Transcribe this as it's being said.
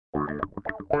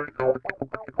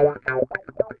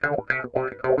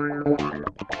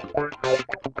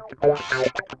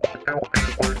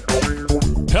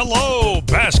Hello,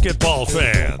 basketball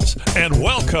fans, and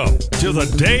welcome to the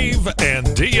Dave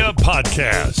and Dia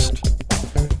podcast.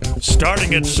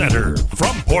 Starting at center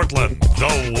from Portland,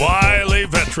 the wily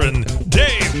veteran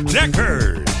Dave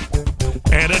Deckard.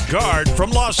 And at guard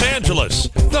from Los Angeles,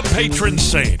 the patron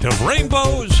saint of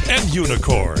rainbows and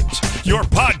unicorns, your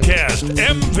podcast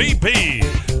MVP,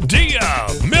 Dia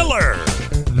Miller.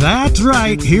 That's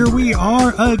right. Here we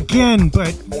are again.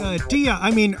 But Dia,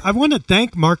 I want to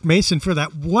thank Mark Mason for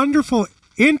that wonderful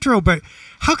intro, but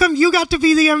how come you got to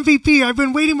be the MVP? I've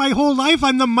been waiting my whole life.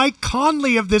 I'm the Mike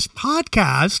Conley of this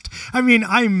podcast.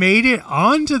 I made it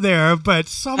onto there, but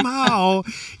somehow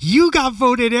you got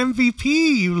voted MVP,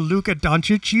 you Luka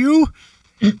Doncic, you.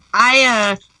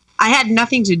 I had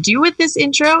nothing to do with this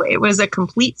intro. It was a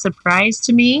complete surprise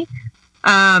to me.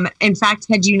 In fact,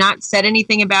 had you not said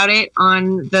anything about it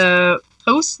on the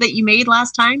post that you made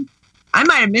last time, I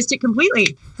might have missed it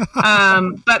completely.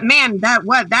 But man,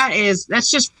 that's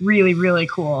just really, really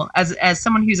cool. As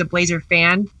someone who's a Blazer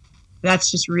fan, that's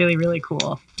just really, really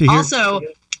cool. Also,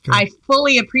 I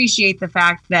fully appreciate the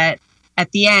fact that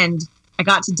at the end I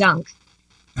got to dunk.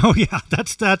 Oh yeah,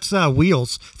 that's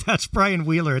Wheels. That's Brian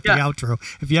Wheeler at the outro.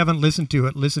 If you haven't listened to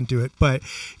it, listen to it. But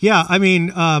yeah,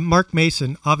 Mark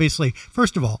Mason, obviously,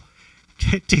 first of all,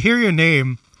 to hear your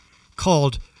name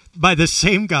called by the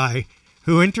same guy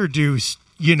who introduced,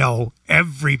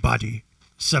 everybody,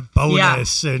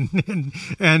 Sabonis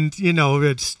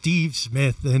and Steve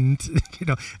Smith and,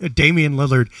 Damian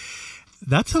Lillard.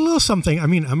 That's a little something.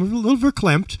 I'm a little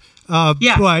verklempt.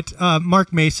 But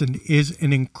Mark Mason is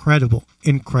an incredible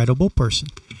person.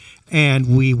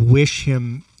 And we wish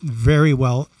him very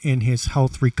well in his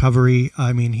health recovery.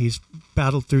 He's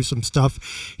battled through some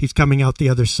stuff. He's coming out the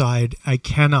other side. I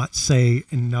cannot say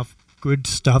enough good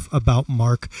stuff about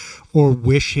Mark or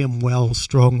wish him well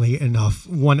strongly enough.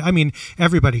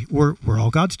 Everybody, we're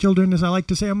all God's children, as I like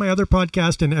to say on my other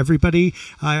podcast, and everybody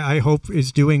I hope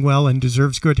is doing well and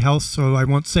deserves good health, so I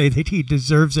won't say that he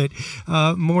deserves it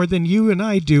more than you and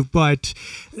I do, but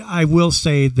I will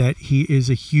say that he is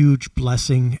a huge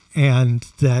blessing, and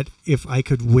that if I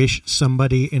could wish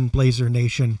somebody in Blazer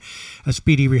Nation a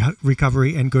speedy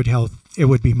recovery and good health, it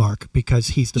would be Mark, because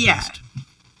he's the best.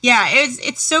 Yeah,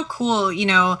 it's so cool,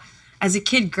 as a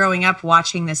kid growing up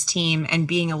watching this team and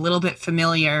being a little bit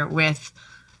familiar with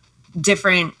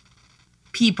different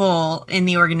people in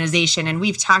the organization. And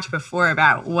we've talked before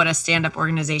about what a stand-up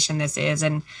organization this is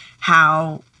and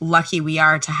how lucky we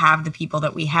are to have the people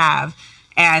that we have.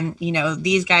 And,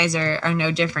 these guys are no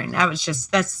different. That was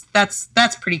just,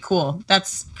 that's pretty cool.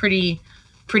 That's pretty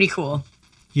cool.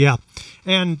 Yeah.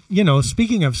 And,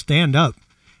 speaking of stand-up,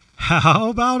 how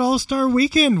about All-Star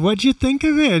Weekend? What'd you think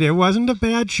of it? It wasn't a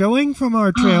bad showing from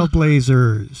our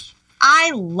Trailblazers.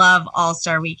 I love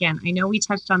All-Star Weekend. I know we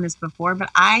touched on this before,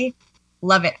 but I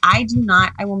love it. I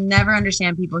will never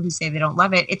understand people who say they don't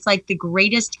love it. It's like the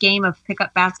greatest game of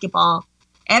pickup basketball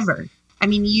ever.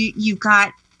 You've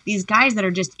got these guys that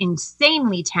are just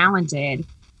insanely talented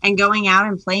and going out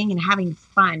and playing and having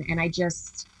fun. And I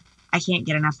can't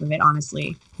get enough of it,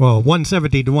 honestly. Well,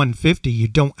 170 to 150, you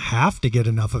don't have to get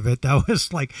enough of it. That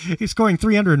was like, scoring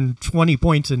 320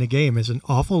 points in a game is an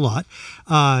awful lot.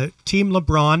 Team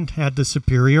LeBron had the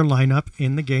superior lineup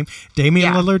in the game.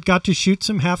 Damian Lillard got to shoot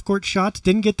some half-court shots.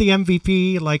 Didn't get the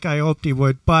MVP like I hoped he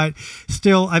would, but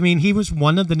still, he was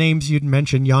one of the names you'd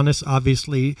mentioned. Giannis,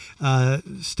 obviously.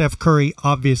 Steph Curry,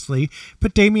 obviously.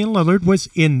 But Damian Lillard was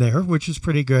in there, which is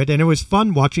pretty good. And it was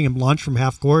fun watching him launch from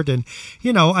half-court. And,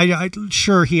 I'm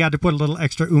sure he had to put a little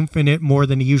extra oomph in it more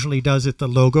than he usually does at the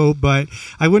logo, but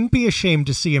I wouldn't be ashamed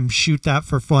to see him shoot that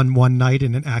for fun one night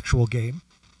in an actual game.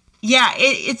 Yeah,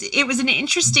 it was an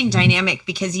interesting dynamic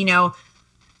because,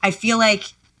 I feel like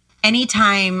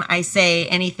anytime I say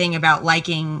anything about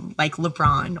liking like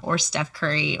LeBron or Steph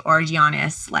Curry or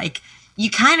Giannis, like you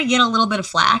kind of get a little bit of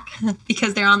flack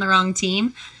because they're on the wrong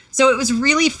team. So it was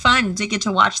really fun to get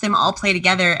to watch them all play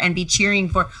together and be cheering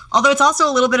for, although it's also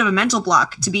a little bit of a mental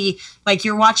block to be like,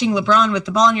 you're watching LeBron with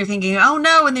the ball and you're thinking, oh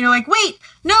no. And then you're like, wait,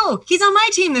 no, he's on my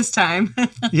team this time.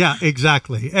 Yeah,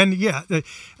 exactly. And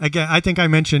again, I think I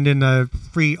mentioned in the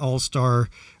free All-Star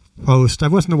post, I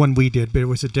wasn't the one we did, but it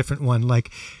was a different one.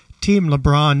 Like Team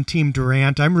LeBron, Team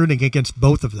Durant, I'm rooting against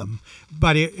both of them,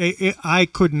 but I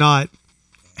could not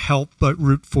help but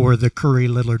root for the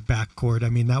Curry-Lillard backcourt. I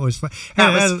mean, that was fun.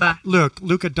 Look,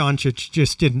 Luka Doncic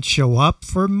just didn't show up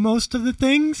for most of the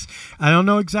things. I don't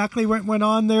know exactly what went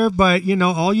on there, but,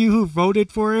 all you who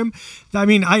voted for him, I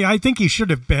mean, I think he should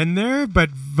have been there, but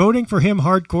voting for him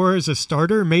hardcore as a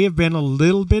starter may have been a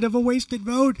little bit of a wasted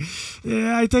vote.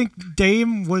 Yeah, I think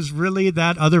Dame was really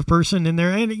that other person in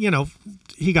there, and,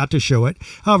 he got to show it.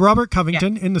 Robert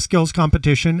Covington in the skills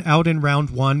competition, out in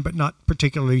round 1, but not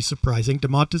particularly surprising.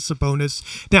 Domantas Sabonis.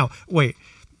 Now, wait.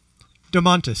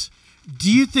 Domantas,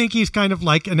 do you think he's kind of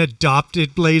like an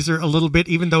adopted Blazer a little bit,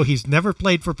 even though he's never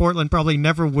played for Portland, probably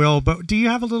never will, but do you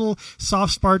have a little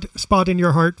soft spot in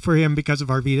your heart for him because of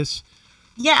Arvydas?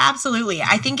 Yeah, absolutely.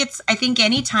 I think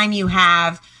anytime you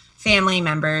have family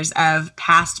members of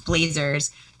past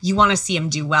Blazers, you want to see him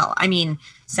do well. I mean,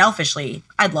 selfishly,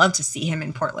 I'd love to see him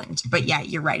in Portland. But yeah,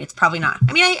 you're right. It's probably not.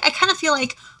 I mean, I kind of feel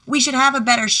like we should have a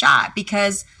better shot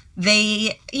because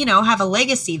they, have a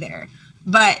legacy there.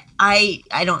 But I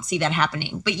don't see that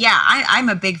happening. But yeah, I'm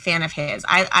a big fan of his.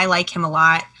 I like him a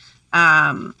lot.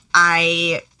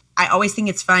 I always think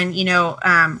it's fun.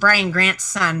 Brian Grant's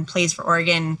son plays for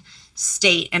Oregon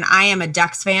State, and I am a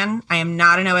Ducks fan. I am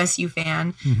not an OSU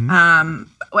fan. Mm-hmm.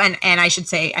 And I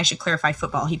should clarify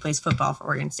football. He plays football for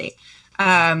Oregon State.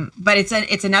 But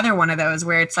it's another one of those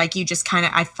where it's like you just kind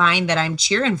of, I find that I'm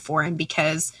cheering for him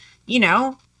because,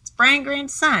 it's Brian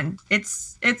Grant's son.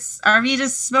 It's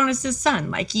Arvydas Sabonis'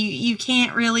 son. Like you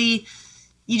can't really,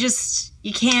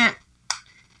 you can't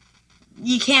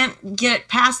get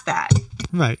past that.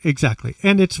 Right, exactly.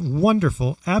 And it's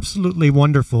wonderful, absolutely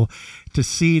wonderful to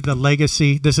see the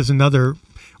legacy. This is another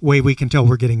way we can tell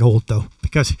we're getting old, though,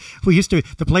 because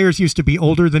the players used to be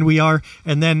older than we are,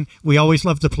 and then we always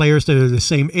loved the players that are the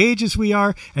same age as we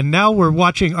are, and now we're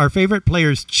watching our favorite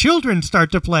players' children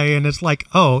start to play, and it's like,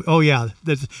 oh yeah,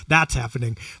 that's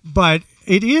happening. But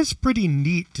it is pretty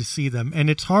neat to see them, and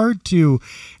it's hard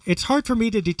for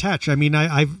me to detach. I mean,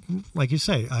 I like you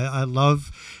say, I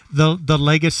love the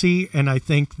legacy, and I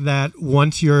think that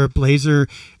once you're a Blazer,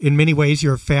 in many ways,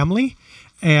 you're a family,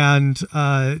 and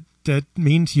that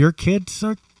means your kids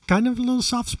are kind of a little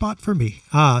soft spot for me.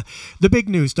 The big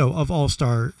news, though, of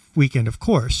All-Star Weekend, of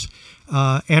course,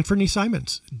 Anthony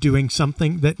Simons doing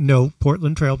something that no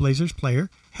Portland Trailblazers player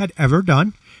had ever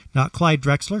done. Not Clyde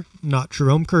Drexler, not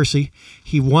Jerome Kersey.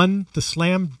 He won the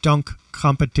slam dunk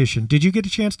competition. Did you get a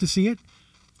chance to see it?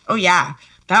 Oh, yeah.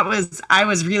 I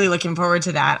was really looking forward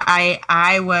to that.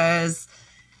 I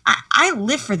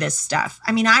live for this stuff.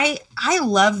 I mean, I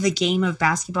love the game of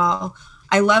basketball.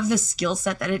 I love the skill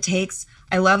set that it takes.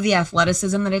 I love the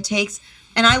athleticism that it takes.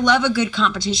 And I love a good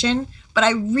competition, but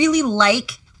I really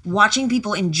like watching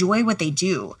people enjoy what they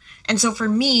do. And so for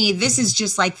me, this is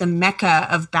just like the mecca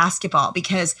of basketball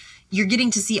because you're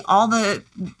getting to see all the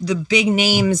big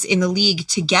names in the league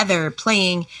together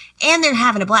playing, and they're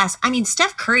having a blast. I mean,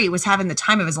 Steph Curry was having the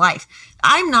time of his life.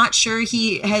 I'm not sure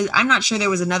there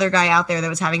was another guy out there that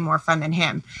was having more fun than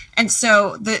him. And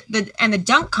so the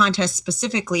dunk contest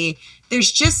specifically,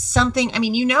 there's just something, I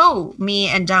mean, me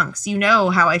and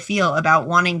dunks, how I feel about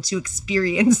wanting to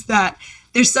experience that.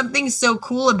 There's something so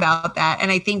cool about that.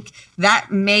 And I think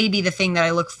that may be the thing that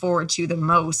I look forward to the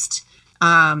most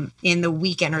in the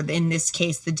weekend, or in this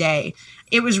case, the day.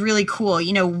 It was really cool.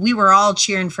 We were all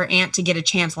cheering for Ant to get a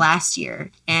chance last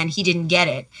year, and he didn't get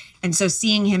it. And so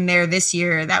seeing him there this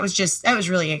year, that was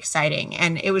really exciting.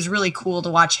 And it was really cool to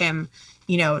watch him,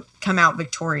 come out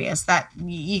victorious. That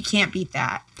you can't beat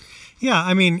that. Yeah,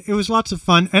 I mean, it was lots of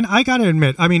fun. And I got to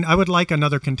admit, I mean, I would like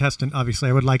another contestant, obviously.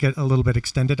 I would like it a little bit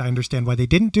extended. I understand why they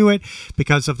didn't do it,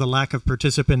 because of the lack of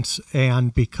participants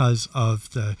and because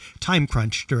of the time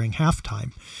crunch during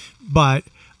halftime. But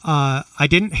I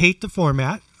didn't hate the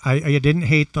format. I didn't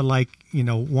hate the,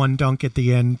 one dunk at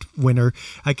the end winner.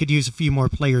 I could use a few more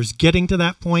players getting to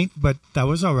that point, but that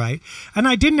was all right. And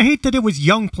I didn't hate that it was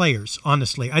young players,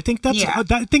 honestly. I think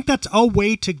that's a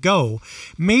way to go.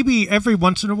 Maybe every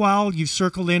once in a while you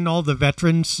circle in all the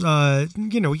veterans.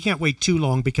 You can't wait too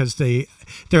long because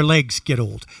their legs get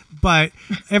old. But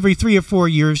every 3 or 4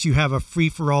 years you have a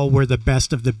free-for-all where the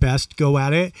best of the best go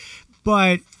at it.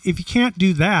 But if you can't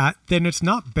do that, then it's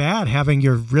not bad having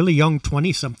your really young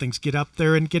 20-somethings get up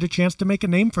there and get a chance to make a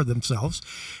name for themselves.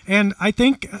 And I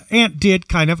think Ant did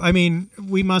kind of. I mean,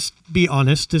 we must be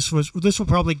honest. This will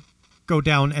probably go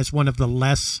down as one of the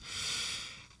less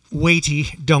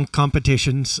weighty dunk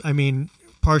competitions. I mean,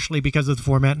 partially because of the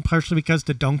format and partially because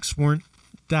the dunks weren't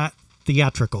that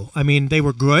theatrical. I mean, they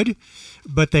were good,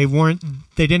 but they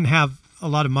didn't have a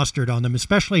lot of mustard on them,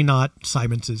 especially not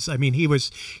Simons's. I mean, he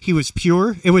was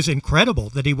pure. It was incredible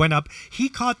that he went up. He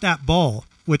caught that ball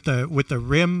with the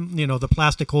rim, the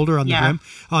plastic holder on the rim,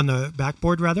 on the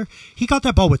backboard rather. He got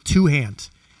that ball with two hands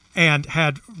and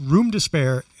had room to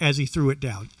spare as he threw it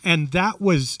down. And that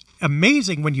was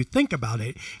amazing when you think about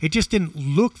it. It just didn't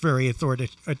look very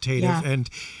authoritative. Yeah. And,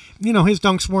 his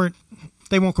dunks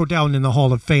they won't go down in the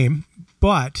Hall of Fame,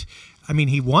 but I mean,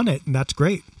 he won it, and that's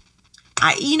great.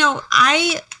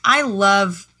 I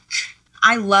love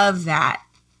that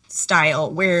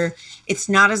style where it's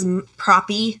not as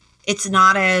proppy. It's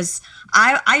not as,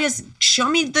 I just, show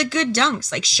me the good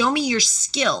dunks. Like, show me your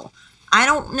skill. I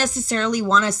don't necessarily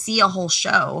want to see a whole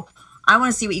show. I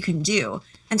want to see what you can do.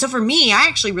 And so for me, I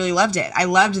actually really loved it. I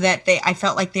loved that I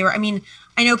felt like they were, I mean,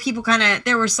 I know people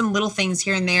there were some little things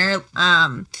here and there,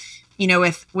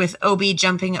 with Obi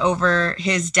jumping over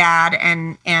his dad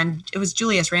and it was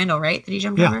Julius Randle, right? That he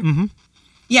jumped over? Mm-hmm.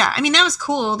 Yeah. I mean, that was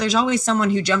cool. There's always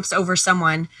someone who jumps over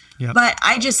someone, but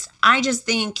I just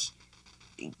think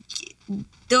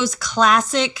those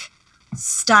classic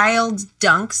styled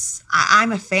dunks,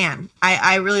 I'm a fan.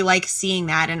 I really like seeing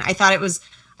that. And I thought it was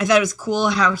cool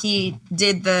how he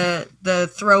did the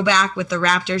throwback with the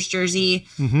Raptors jersey.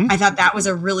 Mm-hmm. I thought that was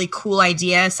a really cool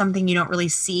idea, something you don't really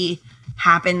see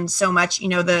happen so much.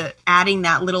 The adding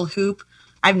that little hoop.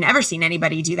 I've never seen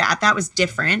anybody do that. That was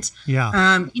different.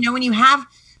 Yeah.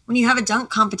 When you have a dunk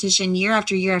competition year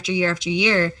after year after year after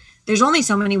year, there's only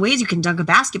so many ways you can dunk a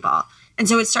basketball. And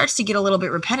so it starts to get a little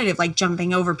bit repetitive, like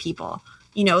jumping over people.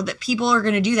 That people are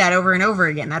going to do that over and over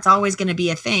again. That's always going to be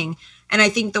a thing. And I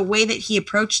think the way that he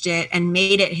approached it and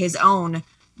made it his own,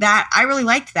 that I really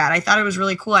liked that. I thought it was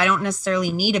really cool. I don't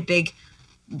necessarily need a big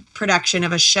production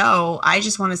of a show. I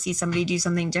just want to see somebody do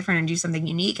something different and do something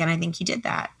unique. And I think he did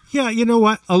that. Yeah. You know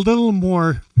what? A little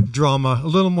more drama, a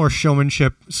little more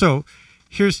showmanship. So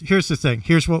here's the thing.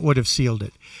 Here's what would have sealed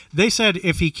it. They said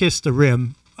if he kissed the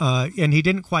rim and he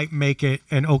didn't quite make it,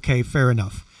 and okay, fair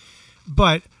enough.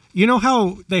 But you know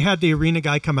how they had the arena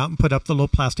guy come out and put up the little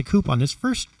plastic hoop on his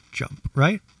first jump,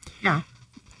 right? Yeah.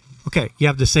 Okay, you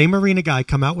have the same arena guy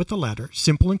come out with the ladder,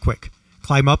 simple and quick,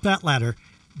 climb up that ladder,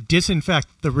 disinfect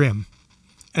the rim,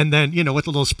 and then, with a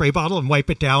little spray bottle and wipe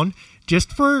it down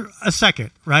just for a second,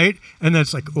 right? And then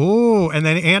it's like, oh, and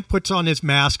then Ant puts on his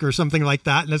mask or something like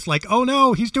that, and it's like, oh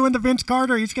no, he's doing the Vince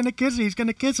Carter, he's going to kiss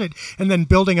it, and then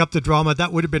building up the drama,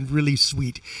 that would have been really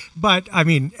sweet. But, I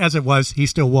mean, as it was, he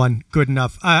still won good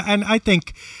enough. And I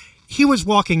think he was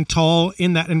walking tall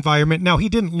in that environment. Now, he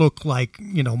didn't look like,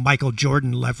 Michael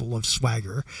Jordan level of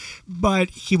swagger, but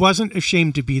he wasn't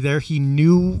ashamed to be there. He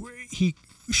knew he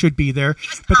should be there.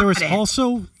 But there was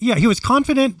also, he was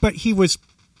confident, but he was,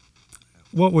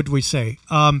 what would we say?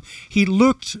 He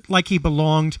looked like he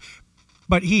belonged,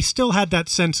 but he still had that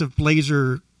sense of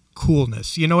Blazer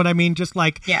coolness. You know what I mean? Just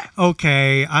like,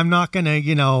 okay, I'm not going to,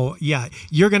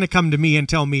 you're going to come to me and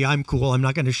tell me I'm cool. I'm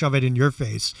not going to shove it in your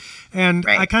face. And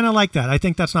I kind of like that. I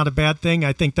think that's not a bad thing.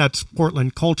 I think that's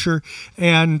Portland culture.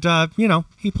 And,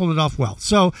 he pulled it off well.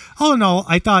 So all in all,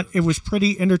 I thought it was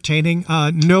pretty entertaining.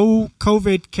 No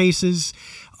COVID cases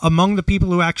among the people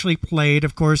who actually played.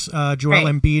 Of course, Joel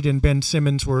Embiid and Ben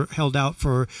Simmons were held out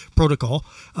for protocol,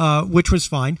 which was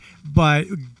fine, but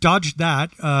dodged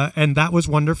that, and that was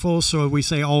wonderful. So we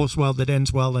say all is well that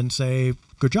ends well and say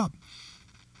good job.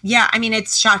 Yeah, I mean,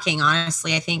 it's shocking,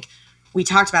 honestly. I think we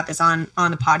talked about this on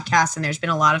the podcast, and there's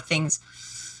been a lot of things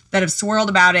that have swirled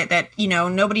about it that,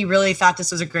 nobody really thought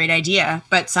this was a great idea,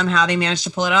 but somehow they managed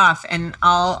to pull it off. And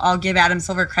I'll give Adam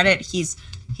Silver credit. He's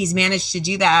managed to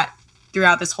do that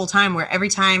throughout this whole time, where every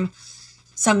time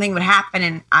something would happen,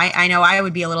 and I know I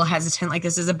would be a little hesitant, like,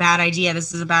 this is a bad idea,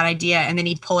 and then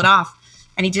he'd pull it off,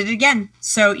 and he did it again.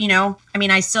 So,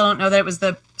 I still don't know that it was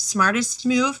the smartest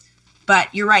move,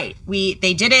 but you're right.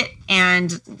 They did it,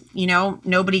 and,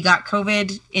 nobody got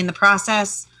COVID in the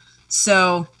process,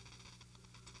 so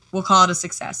we'll call it a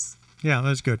success. Yeah,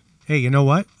 that's good. Hey, you know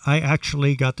what? I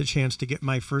actually got the chance to get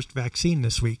my first vaccine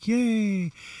this week.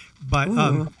 Yay! But,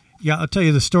 yeah, I'll tell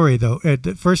you the story, though.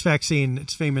 The first vaccine,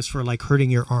 it's famous for, like,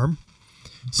 hurting your arm.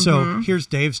 So here's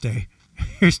Dave's day.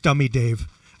 Here's Dummy Dave.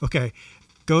 Okay,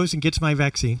 goes and gets my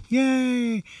vaccine.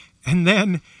 Yay! And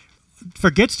then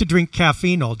forgets to drink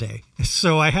caffeine all day.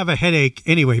 So I have a headache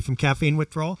anyway from caffeine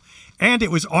withdrawal. And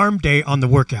it was arm day on the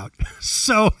workout.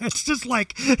 So it's just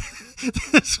like,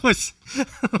 this was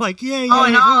like, yay. All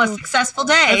in all, a successful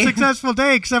day. A successful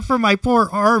day, except for my poor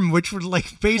arm, which was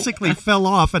like basically fell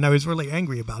off, and I was really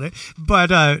angry about it. But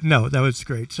no, that was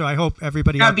great. So I hope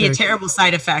everybody that out would be there, a terrible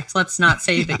side effect. Let's not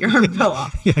say that your arm fell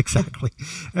off. Yeah, exactly.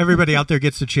 Everybody out there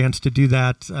gets a chance to do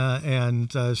that,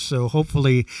 and so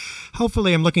hopefully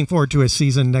I'm looking forward to a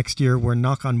season next year where,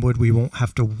 knock on wood, we won't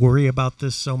have to worry about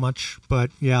this so much.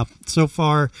 But yeah, so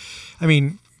far, I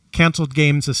mean, canceled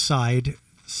games aside,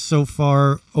 so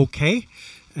far okay,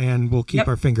 and we'll keep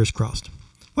our fingers crossed.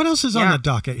 What else is on the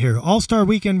docket here? All-Star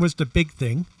Weekend was the big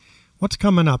thing. What's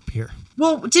coming up here?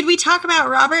 Well, did we talk about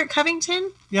Robert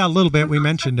Covington? Yeah, a little bit. We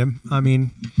mentioned him. I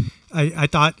mean, I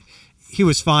thought he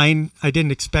was fine. I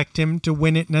didn't expect him to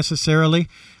win it necessarily.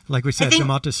 Like we said,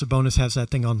 Domantas Sabonis has that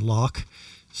thing on lock.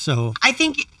 So I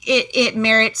think it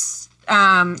merits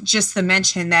just the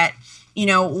mention that, you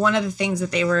know, one of the things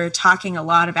that they were talking a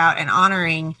lot about and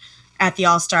honoring at the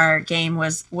All-Star game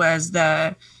was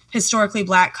the historically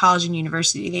Black college and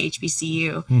university, the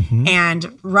HBCU. Mm-hmm.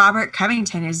 And Robert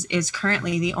Covington is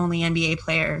currently the only NBA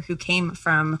player who came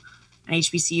from an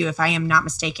HBCU, if I am not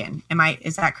mistaken.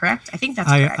 Is that correct? I think that's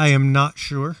correct. I am not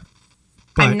sure.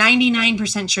 But I'm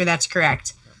 99% sure that's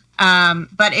correct.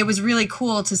 But it was really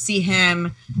cool to see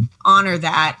him honor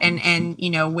that and you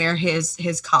know, wear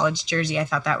his college jersey. I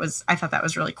thought that was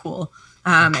really cool.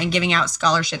 And giving out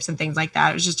scholarships and things like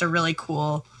that. It was just a really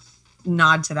cool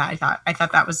nod to that. I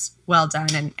thought that was well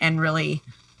done and really,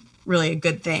 really a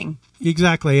good thing.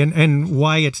 Exactly. And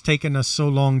why it's taken us so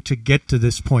long to get to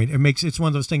this point. It's one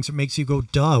of those things that makes you go,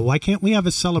 duh, why can't we have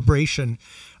a celebration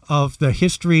of the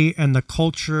history and the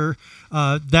culture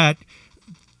that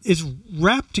is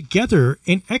wrapped together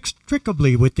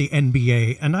inextricably with the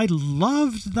NBA. And I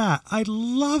loved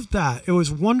that. It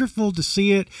was wonderful to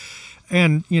see it.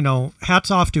 And, you know,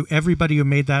 hats off to everybody who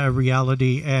made that a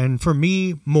reality. And for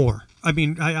me, more. I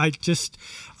mean, I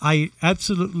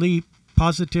absolutely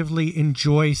positively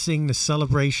enjoy seeing the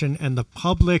celebration and the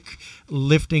public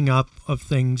lifting up of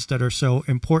things that are so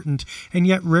important and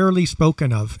yet rarely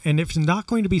spoken of. And if it's not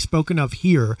going to be spoken of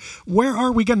here, where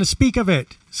are we going to speak of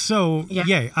it? So,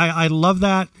 yay. I love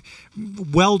that.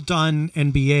 Well done,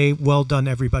 NBA. Well done,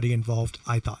 everybody involved,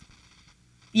 I thought.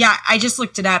 Yeah, I just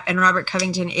looked it up, and Robert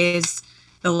Covington is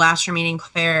the last remaining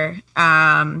player.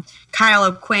 Kyle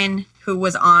O'Quinn, who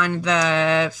was on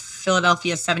the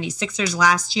Philadelphia 76ers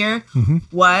last year,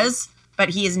 but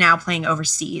he is now playing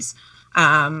overseas.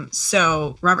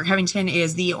 So Robert Covington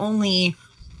is the only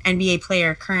NBA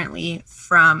player currently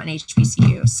from an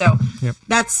HBCU. So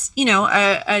that's, you know,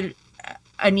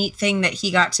 a neat thing that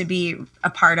he got to be a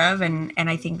part of, and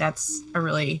I think that's a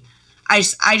really, I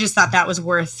just thought that was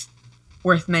worth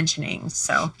mentioning.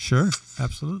 So sure,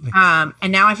 absolutely.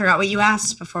 And now I forgot what you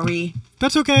asked before we.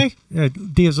 That's okay.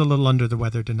 Dia's a little under the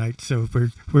weather tonight, so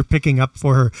we're picking up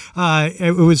for her.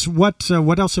 It was what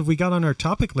else have we got on our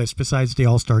topic list besides the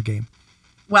All-Star game?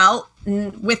 Well,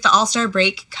 with the All-Star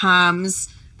break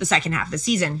comes the second half of the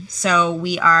season. So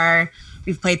we've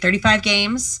played 35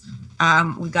 games.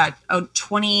 We've got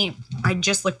 20. I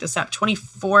just looked this up.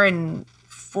 24 and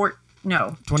 4.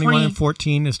 No, 21 and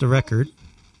 14 is the record.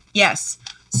 Yes.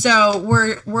 So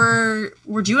we're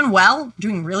doing well,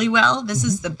 doing really well. This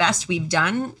is the best we've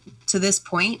done to this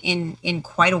point in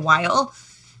quite a while.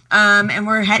 And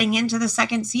we're heading into the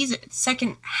second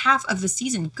half of the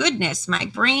season. Goodness, my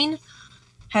brain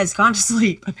has gone to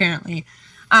sleep, apparently.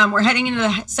 We're heading into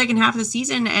the second half of the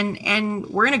season and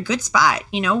we're in a good spot.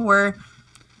 You know,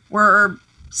 we're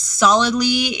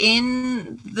solidly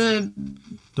in the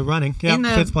running. Yeah,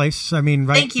 fifth place. I mean,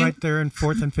 right there in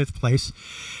fourth and fifth place.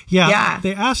 Yeah,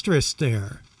 the asterisk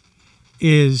there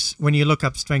is when you look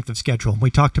up strength of schedule. We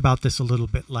talked about this a little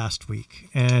bit last week,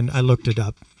 and I looked it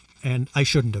up, and I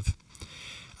shouldn't have.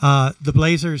 The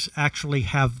Blazers actually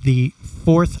have the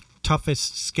fourth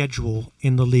toughest schedule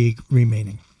in the league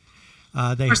remaining.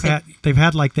 They've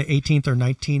had like the 18th or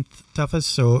 19th toughest,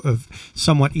 so a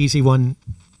somewhat easy one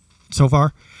so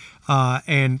far,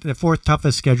 and the fourth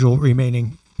toughest schedule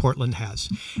remaining Portland has.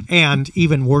 And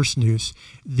even worse news,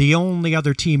 the only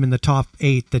other team in the top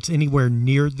 8 that's anywhere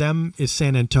near them is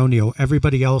San Antonio.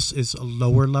 Everybody else is a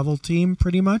lower level team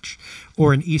pretty much,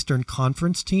 or an Eastern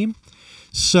Conference team.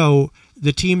 So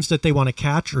the teams that they want to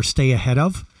catch or stay ahead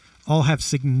of all have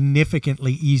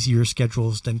significantly easier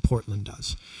schedules than Portland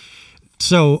does.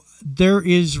 So there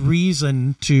is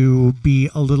reason to be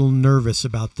a little nervous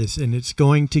about this, and it's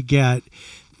going to get,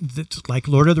 like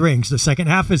Lord of the Rings, the second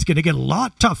half is going to get a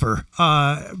lot tougher.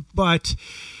 But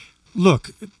look,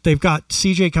 they've got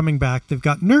CJ coming back. They've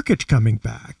got Nurkic coming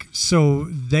back. So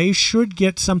they should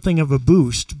get something of a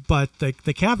boost. But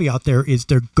the caveat there is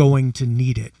they're going to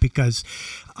need it, because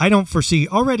I don't foresee,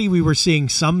 already we were seeing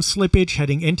some slippage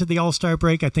heading into the All-Star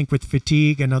break, I think with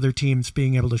fatigue and other teams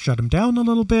being able to shut them down a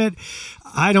little bit.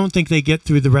 I don't think they get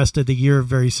through the rest of the year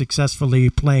very successfully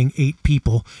playing 8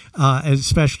 people,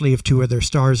 especially if 2 of their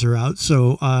stars are out.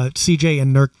 So CJ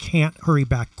and Nurk can't hurry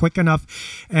back quick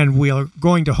enough, and we are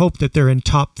going to hope that they're in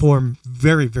top form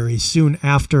very, very soon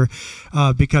after,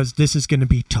 because this is going to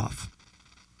be tough.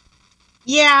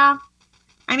 Yeah.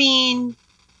 I mean,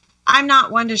 I'm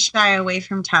not one to shy away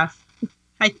from tough.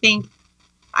 I think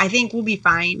we'll be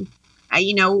fine.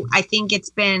 I think it's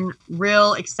been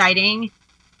real exciting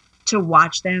to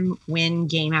watch them win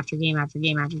game after game after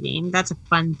game after game. That's a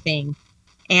fun thing.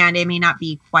 And it may not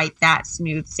be quite that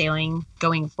smooth sailing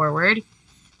going forward,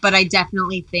 but I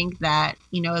definitely think that,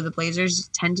 the Blazers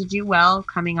tend to do well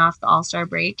coming off the All-Star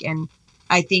break. And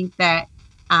I think that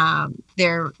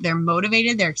they're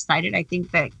motivated. They're excited. I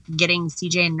think that getting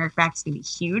CJ and Nurk back is going to be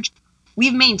huge.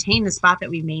 We've maintained the spot that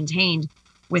we've maintained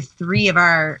with 3 of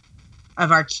our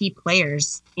key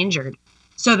players injured.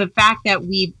 So the fact that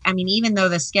even though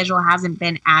the schedule hasn't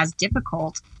been as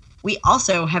difficult, we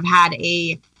also have had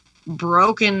a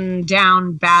broken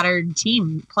down, battered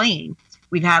team playing.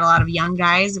 We've had a lot of young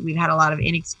guys. We've had a lot of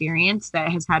inexperience that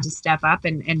has had to step up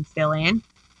and fill in.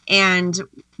 And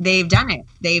they've done it.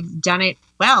 They've done it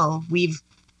well. We've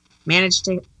managed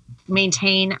to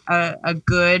maintain a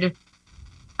good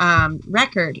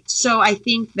record. So I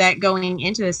think that going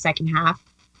into the second half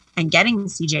and getting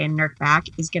CJ and Nurk back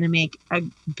is going to make a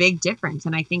big difference.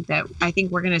 And I think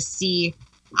we're going to see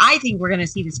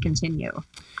this continue.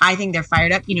 I think they're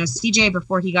fired up. CJ,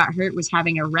 before he got hurt, was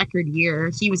having a record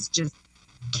year. He was just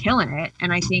killing it.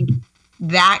 And I think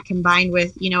that combined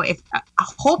with, if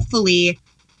hopefully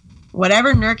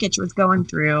whatever Nurkic was going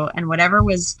through and whatever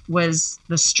was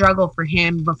the struggle for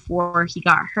him before he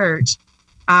got hurt,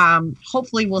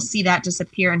 hopefully we'll see that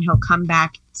disappear and he'll come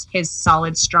back his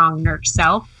solid, strong Nurk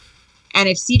self. And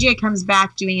if CJ comes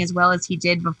back doing as well as he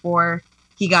did before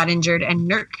he got injured, and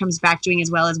Nurk comes back doing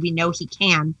as well as we know he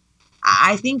can,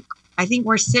 I think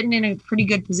we're sitting in a pretty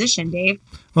good position, Dave.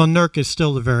 Well, Nurk is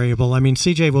still the variable. I mean,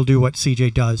 CJ will do what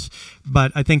CJ does,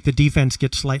 but I think the defense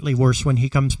gets slightly worse when he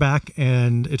comes back,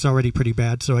 and it's already pretty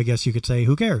bad, so I guess you could say,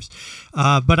 who cares?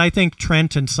 But I think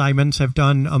Trent and Simons have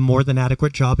done a more than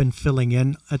adequate job in filling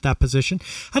in at that position.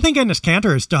 I think Enes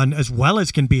Kanter has done as well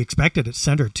as can be expected at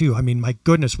center, too. I mean, my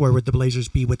goodness, where would the Blazers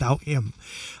be without him?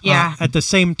 Yeah. At the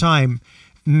same time,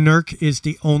 Nurk is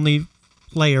the only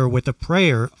player with a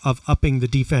prayer of upping the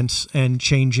defense and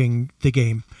changing the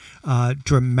game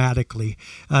dramatically.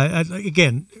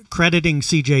 Again, crediting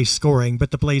CJ's scoring,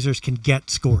 but the Blazers can get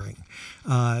scoring.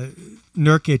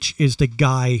 Nurkic is the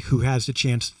guy who has the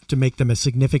chance to make them a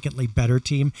significantly better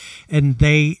team, and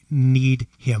they need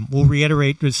him. We'll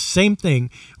reiterate the same thing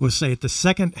we'll say at the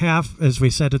second half as we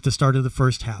said at the start of the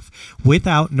first half.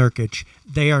 Without Nurkic,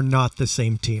 they are not the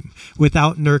same team.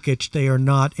 Without Nurkic, they are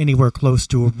not anywhere close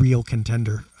to a real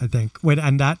contender, I think.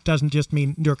 And that doesn't just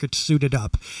mean Nurkic suited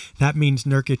up. That means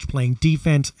Nurkic playing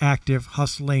defense, active,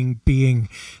 hustling, being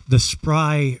the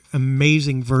spry,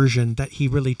 amazing version that he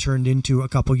really turned into a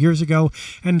couple years ago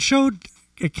and showed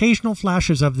occasional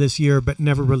flashes of this year, but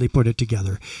never really put it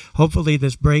together. Hopefully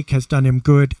this break has done him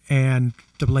good, and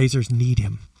the Blazers need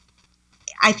him.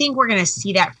 I think we're going to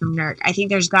see that from Nurk. I think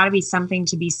there's got to be something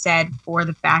to be said for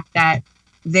the fact that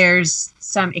there's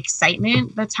some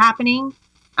excitement that's happening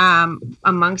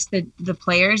amongst the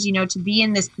players. To be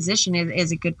in this position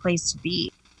is a good place to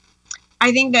be.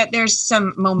 I think that there's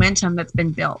some momentum that's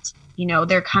been built.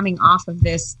 They're coming off of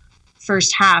this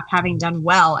first half having done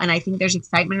well, and I think there's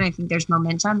excitement. I think there's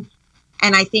momentum,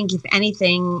 and I think if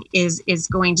anything is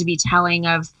going to be telling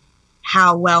of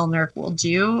how well Nurk will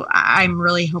do, I'm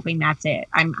really hoping that's it.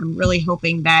 I'm really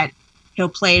hoping that he'll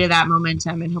play to that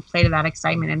momentum and he'll play to that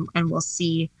excitement, and we'll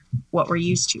see what we're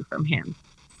used to from him.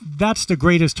 That's the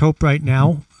greatest hope right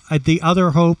now. The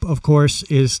other hope, of course,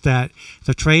 is that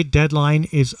the trade deadline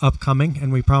is upcoming,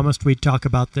 and we promised we'd talk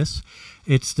about this.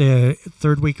 It's the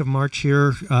third week of March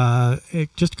here,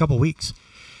 just a couple weeks.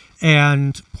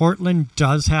 And Portland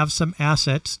does have some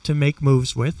assets to make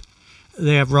moves with.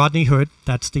 They have Rodney Hood.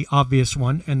 That's the obvious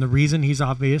one. And the reason he's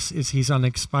obvious is he's on an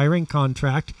expiring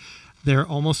contract. They're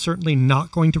almost certainly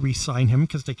not going to re-sign him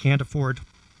because they can't afford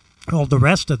all the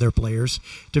rest of their players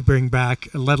to bring back,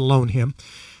 let alone him.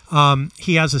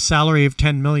 He has a salary of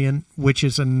 $10 million, which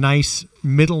is a nice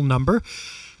middle number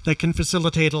that can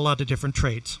facilitate a lot of different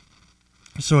trades.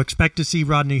 So expect to see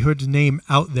Rodney Hood's name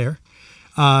out there.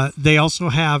 They also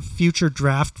have future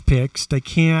draft picks. They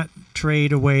can't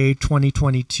trade away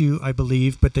 2022, I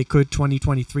believe, but they could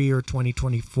 2023 or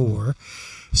 2024.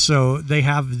 So they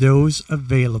have those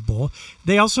available.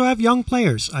 They also have young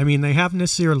players. I mean, they have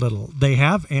Nasir Little. They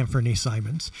have Anthony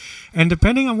Simons. And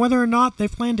depending on whether or not they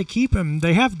plan to keep him,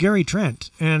 they have Gary Trent.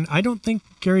 And I don't think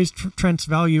Gary Trent's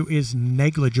value is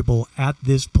negligible at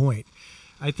this point.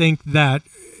 I think that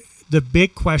the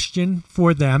big question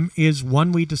for them is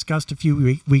one we discussed a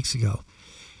few weeks ago.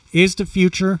 Is the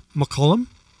future McCollum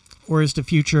or is the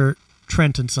future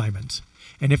Trent and Simons?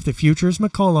 And if the future is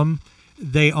McCollum,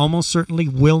 they almost certainly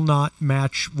will not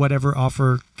match whatever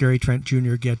offer Gary Trent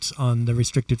Jr. gets on the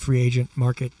restricted free agent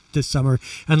market this summer,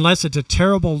 unless it's a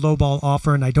terrible lowball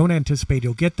offer, and I don't anticipate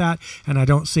he'll get that, and I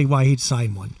don't see why he'd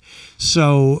sign one.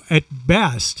 So at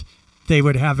best, they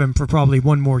would have him for probably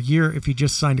one more year if he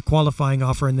just signed a qualifying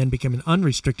offer and then became an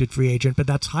unrestricted free agent, but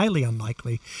that's highly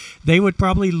unlikely. They would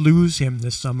probably lose him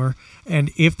this summer,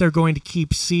 and if they're going to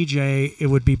keep CJ, it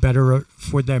would be better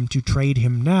for them to trade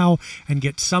him now and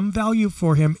get some value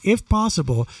for him, if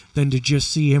possible, than to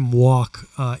just see him walk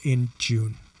in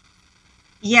June.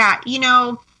 Yeah, you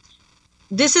know,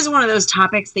 this is one of those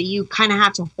topics that you kind of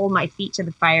have to hold my feet to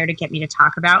the fire to get me to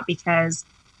talk about, because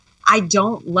I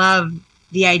don't love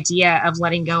the idea of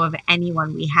letting go of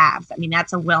anyone we have. I mean,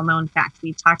 that's a well-known fact.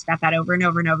 We've talked about that over and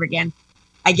over and over again.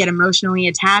 I get emotionally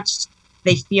attached.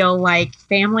 They feel like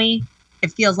family.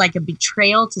 It feels like a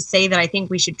betrayal to say that I think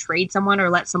we should trade someone or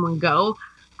let someone go.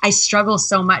 I struggle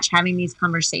so much having these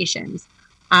conversations.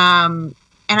 And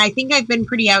I think I've been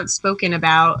pretty outspoken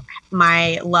about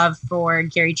my love for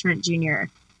Gary Trent Jr.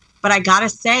 But I gotta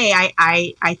say,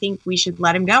 I think we should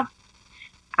let him go.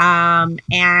 And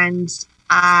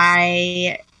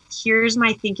here's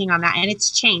my thinking on that, and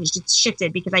it's changed, it's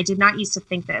shifted, because I did not used to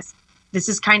think this. This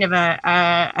is kind of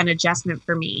an adjustment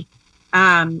for me.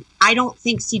 I don't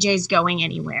think CJ's going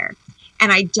anywhere,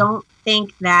 and I don't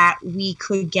think that we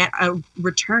could get a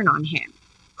return on him.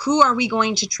 Who are we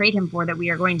going to trade him for that we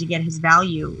are going to get his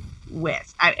value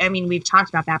with? I mean, we've talked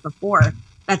about that before.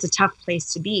 That's a tough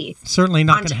place to be. Certainly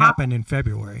not going to happen in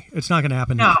February. It's not going to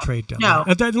happen in the trade deadline.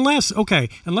 No.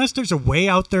 Unless there's a way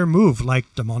out there move like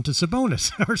DeMontis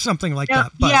Sabonis or something like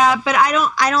that. But, yeah, but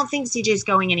I don't think CJ's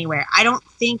going anywhere. I don't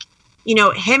think,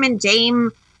 him and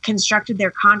Dame constructed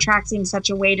their contracts in such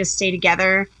a way to stay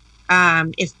together,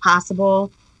 if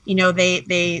possible.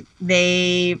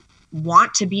 They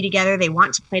want to be together. They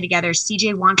want to play together.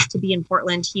 CJ wants to be in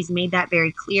Portland. He's made that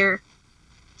very clear.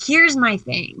 Here's my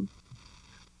thing.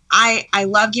 I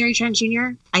love Gary Trent Jr.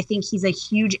 I think he's a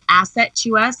huge asset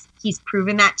to us. He's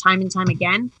proven that time and time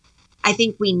again. I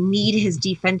think we need his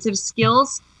defensive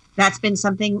skills. That's been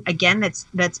something, again,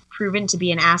 that's proven to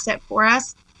be an asset for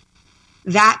us.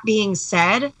 That being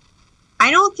said,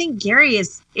 I don't think Gary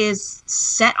is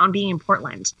set on being in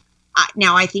Portland.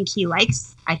 Now, I think he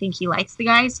likes the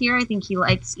guys here. I think he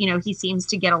likes, he seems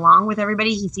to get along with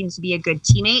everybody. He seems to be a good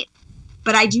teammate.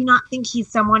 But I do not think he's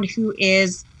someone who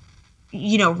is,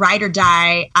 ride or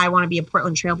die, I want to be a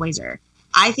Portland Trailblazer.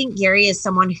 I think Gary is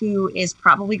someone who is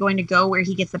probably going to go where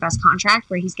he gets the best contract,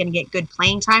 where he's going to get good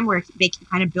playing time, where they can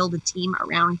kind of build a team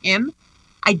around him.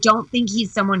 I don't think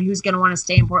he's someone who's going to want to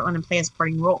stay in Portland and play a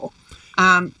supporting role.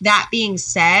 That being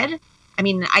said, I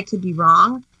mean, I could be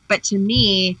wrong, but to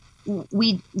me,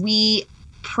 we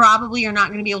probably are not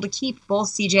going to be able to keep both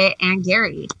CJ and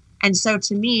Gary. And so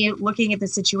to me, looking at the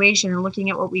situation and looking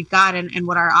at what we've got and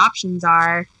what our options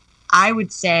are, I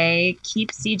would say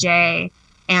keep CJ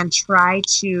and try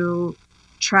to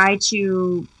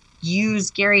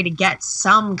use Gary to get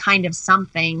some kind of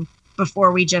something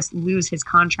before we just lose his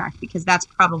contract, because that's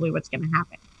probably what's going to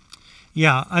happen.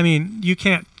 Yeah, I mean, you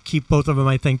can't keep both of them,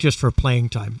 I think, just for playing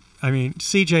time. I mean,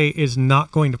 CJ is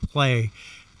not going to play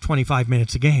 25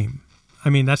 minutes a game. I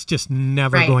mean, that's just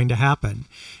never going to happen.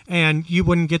 And you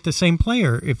wouldn't get the same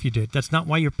player if you did. That's not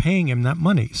why you're paying him that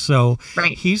money. So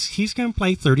he's going to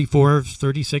play 34,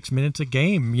 36 minutes a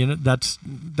game.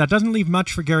 That doesn't leave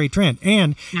much for Gary Trent.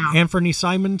 And Anthony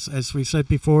Simons, as we said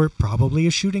before, probably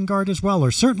a shooting guard as well,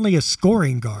 or certainly a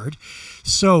scoring guard.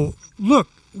 So look,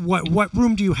 what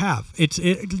room do you have?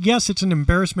 Yes, it's an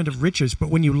embarrassment of riches, but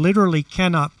when you literally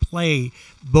cannot play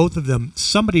both of them,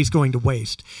 somebody's going to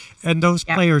waste. And those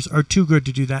players are too good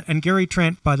to do that. And Gary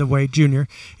Trent, by the way, Jr.,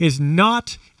 is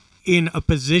not in a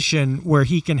position where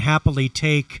he can happily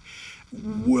take,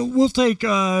 we'll take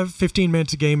 15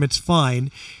 minutes a game, it's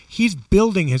fine. He's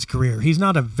building his career. He's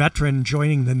not a veteran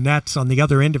joining the Nets on the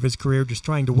other end of his career just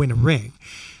trying to win a ring.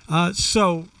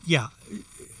 So, yeah,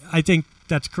 I think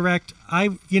that's correct.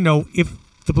 If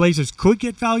the Blazers could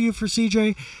get value for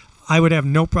CJ, I would have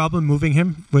no problem moving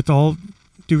him with all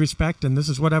due respect, and this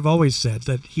is what I've always said,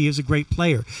 that he is a great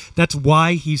player. That's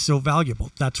why he's so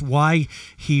valuable. That's why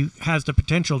he has the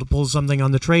potential to pull something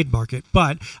on the trade market.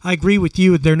 But I agree with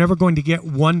you, they're never going to get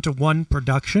one-to-one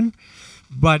production.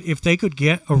 But if they could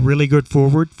get a really good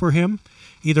forward for him,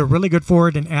 either a really good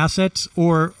forward in assets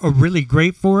or a really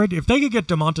great forward, if they could get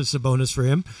Domantas Sabonis for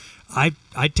him,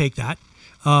 I'd take that.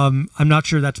 I'm not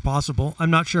sure that's possible.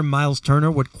 I'm not sure Miles Turner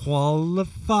would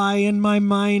qualify in my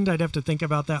mind. I'd have to think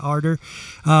about that harder.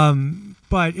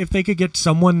 But if they could get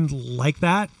someone like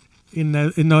that in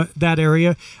that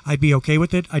area, I'd be okay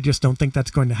with it. I just don't think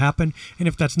that's going to happen. And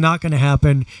if that's not going to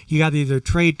happen, you got to either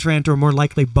trade Trent or more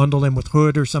likely bundle him with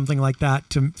Hood or something like that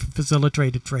to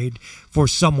facilitate a trade for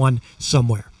someone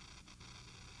somewhere.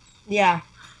 Yeah.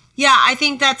 Yeah, I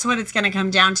think that's what it's going to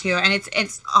come down to. And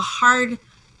it's a hard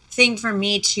thing for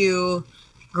me to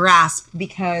grasp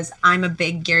because I'm a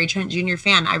big Gary Trent Jr.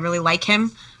 fan. I really like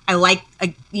him. I like,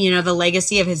 the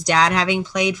legacy of his dad having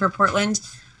played for Portland.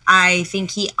 I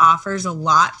think he offers a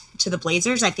lot to the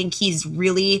Blazers. I think he's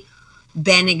really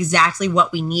been exactly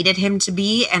what we needed him to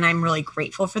be, and I'm really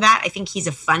grateful for that. I think he's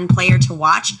a fun player to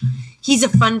watch. He's a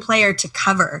fun player to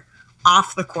cover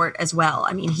off the court as well.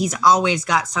 I mean, he's always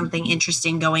got something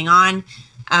interesting going on.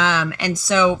 And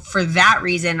so for that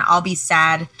reason, I'll be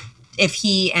sad if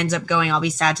he ends up going. I'll be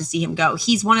sad to see him go.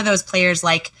 He's one of those players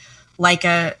like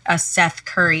a Seth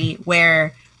Curry,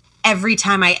 where every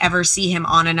time I ever see him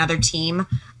on another team,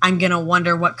 I'm going to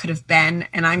wonder what could have been,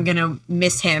 and I'm going to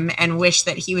miss him and wish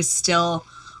that he was still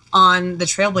on the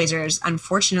Trailblazers.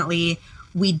 Unfortunately,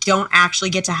 we don't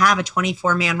actually get to have a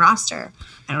 24-man roster.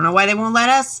 I don't know why they won't let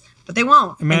us, but they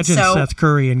won't. Imagine Seth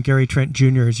Curry and Gary Trent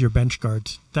Jr. as your bench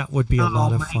guards. That would be a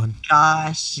lot of fun.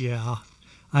 Gosh. Yeah.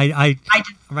 I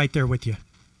right there with you.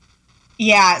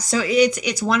 Yeah. So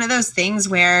it's one of those things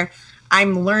where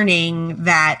I'm learning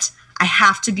that I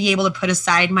have to be able to put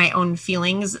aside my own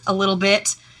feelings a little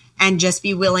bit and just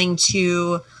be willing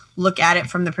to look at it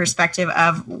from the perspective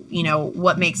of,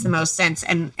 what makes the most sense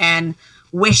and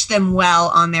wish them well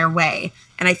on their way.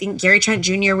 And I think Gary Trent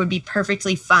Jr. would be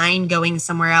perfectly fine going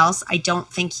somewhere else. I don't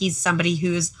think he's somebody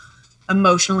who's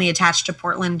emotionally attached to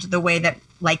Portland the way that,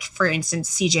 like, for instance,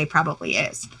 CJ probably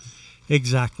is.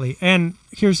 Exactly. And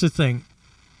here's the thing.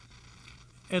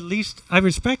 At least I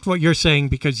respect what you're saying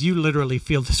because you literally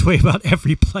feel this way about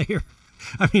every player.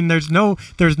 I mean, there's no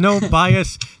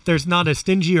bias. There's not a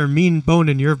stingy or mean bone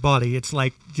in your body. It's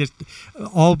like just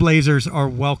all Blazers are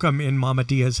welcome in Mama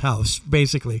Dia's house,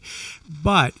 basically.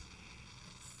 But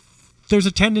there's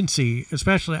a tendency,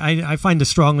 especially I find this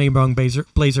strongly among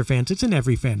Blazer fans. It's in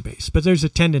every fan base, but there's a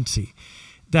tendency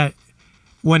that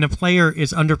when a player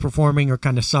is underperforming or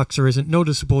kind of sucks or isn't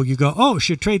noticeable, you go, oh,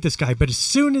 should trade this guy. But as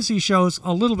soon as he shows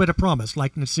a little bit of promise,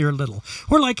 like Nasir Little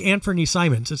or like Anthony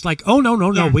Simons, it's like, oh,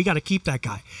 no, we got to keep that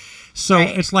guy. So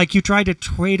It's like you try to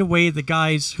trade away the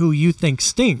guys who you think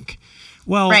stink.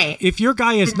 Well, if your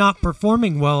guy is not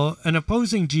performing well, an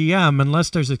opposing GM, unless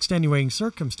there's extenuating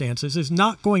circumstances, is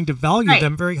not going to value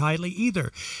them very highly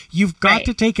either. You've got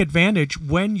to take advantage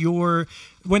when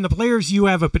the players you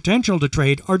have a potential to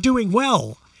trade are doing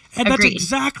well. And That's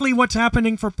exactly what's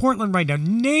happening for Portland right now.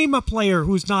 Name a player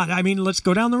who's not. I mean, let's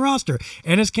go down the roster.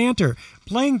 Enes Kanter,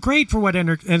 playing great for what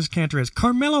Enes Kanter is.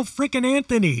 Carmelo freaking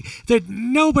Anthony, that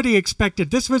nobody expected.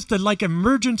 This was the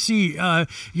emergency,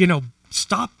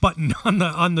 stop button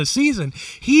on the season.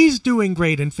 He's doing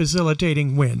great and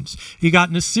facilitating wins. You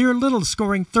got Nasir Little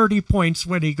scoring 30 points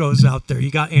when he goes out there. You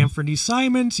got Anthony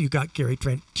Simons. You got Gary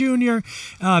Trent Jr.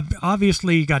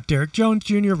 Obviously, you got Derek Jones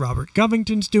Jr. Robert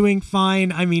Covington's doing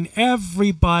fine. I mean,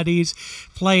 everybody's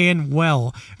playing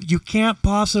well. You can't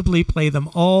possibly play them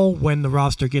all when the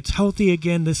roster gets healthy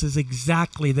again. This is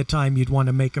exactly the time you'd want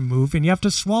to make a move, and you have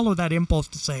to swallow that impulse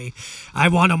to say, I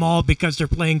want them all because they're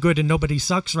playing good and nobody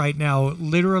sucks right now.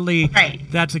 Literally,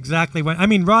 That's exactly what I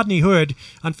mean. Rodney Hood,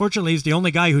 unfortunately, is the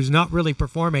only guy who's not really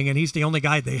performing, and he's the only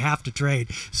guy they have to trade.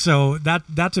 So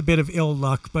that's a bit of ill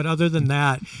luck. But other than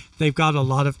that, they've got a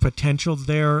lot of potential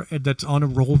there that's on a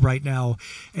roll right now.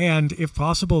 And if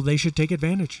possible, they should take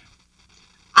advantage.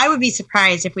 I would be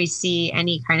surprised if we see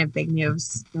any kind of big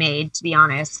moves made, to be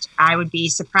honest. I would be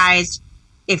surprised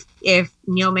if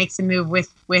Neil makes a move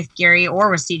with Gary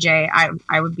or with CJ.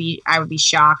 I would be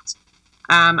shocked.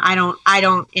 I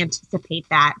don't anticipate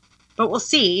that, but we'll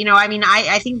see.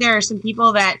 I think there are some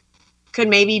people that could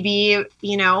maybe be,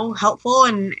 helpful,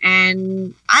 and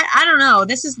I don't know.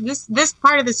 This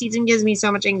part of the season gives me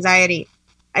so much anxiety.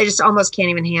 I just almost can't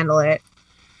even handle it.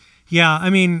 Yeah, I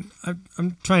mean,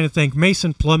 I'm trying to think.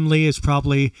 Mason Plumlee is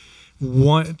probably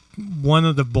one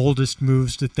of the boldest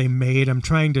moves that they made. I'm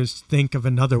trying to think of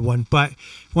another one, but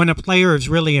when a player is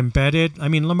really embedded, I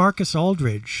mean, LaMarcus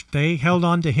Aldridge, they held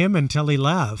on to him until he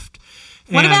left.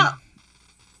 What about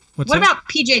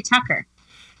PJ Tucker?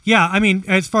 Yeah, I mean,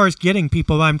 as far as getting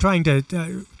people, I'm trying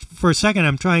to, for a second,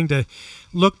 I'm trying to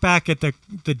look back at the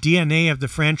DNA of the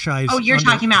franchise. Oh, you're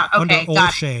talking about, okay,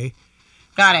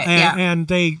 got it, yeah. And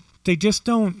they just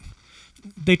don't.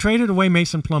 They traded away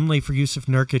Mason Plumlee for Yusuf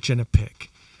Nurkic and a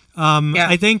pick.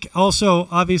 I think also,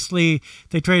 obviously,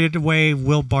 they traded away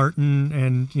Will Barton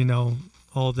and,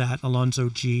 all that, Alonzo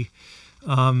G.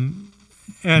 And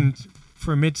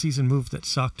for a midseason move that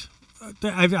sucked.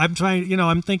 I'm trying,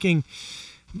 I'm thinking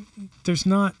there's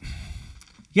not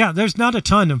a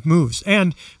ton of moves.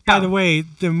 And by the way,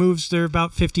 the moves, they're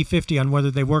about 50-50 on whether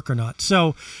they work or not.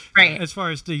 So as far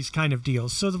as these kind of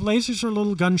deals. So the Blazers are a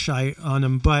little gun shy on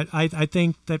them, but I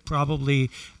think that probably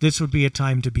this would be a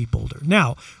time to be bolder.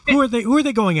 Now, who are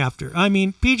they going after? I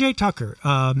mean, PJ Tucker,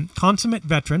 consummate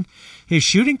veteran. His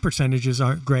shooting percentages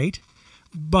aren't great,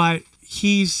 but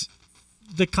he's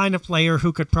the kind of player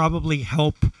who could probably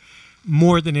help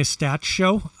more than his stats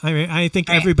show. I mean, I think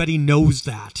everybody knows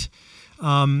that.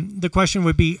 The question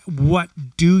would be, what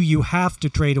do you have to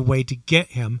trade away to get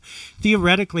him?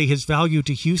 Theoretically, his value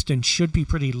to Houston should be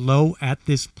pretty low at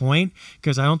this point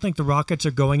because I don't think the Rockets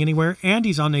are going anywhere, and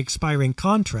he's on an expiring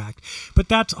contract. But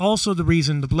that's also the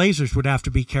reason the Blazers would have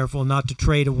to be careful not to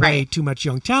trade away too much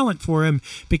young talent for him,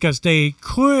 because they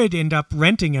could end up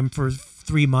renting him for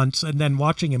 3 months and then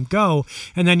watching him go,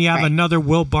 and then you have another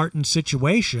Will Barton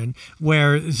situation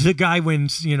where the guy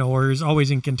wins, or is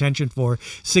always in contention for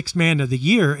sixth man of the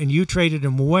year, and you traded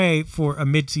him away for a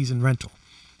midseason rental.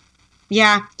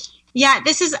 Yeah.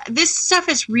 This stuff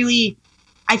is really,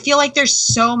 I feel like there's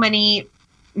so many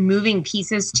moving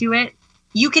pieces to it.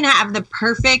 You can have the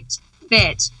perfect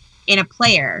fit in a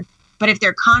player, but if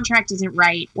their contract isn't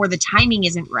right or the timing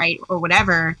isn't right or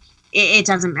whatever, it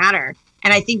doesn't matter.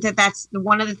 And I think that that's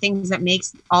one of the things that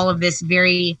makes all of this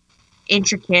very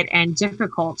intricate and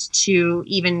difficult to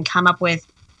even come up with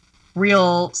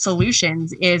real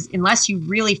solutions is unless you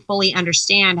really fully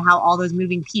understand how all those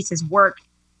moving pieces work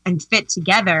and fit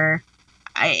together,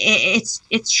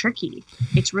 it's tricky.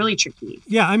 It's really tricky.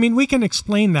 Yeah, I mean, we can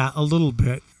explain that a little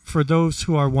bit for those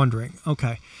who are wondering.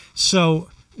 Okay,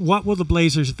 so what will the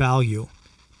Blazers value?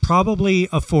 Probably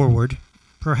a forward.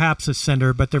 Perhaps a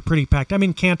center, but they're pretty packed. I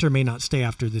mean, Cantor may not stay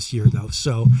after this year, though.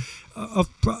 So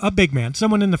a big man,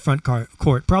 someone in the front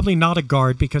court. Probably not a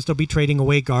guard because they'll be trading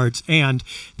away guards, and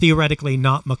theoretically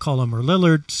not McCollum or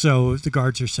Lillard, so the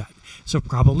guards are set. So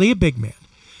probably a big man.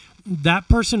 That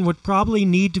person would probably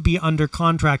need to be under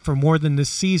contract for more than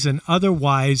this season.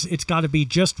 Otherwise, it's got to be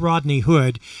just Rodney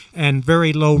Hood and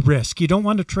very low risk. You don't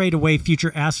want to trade away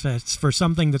future assets for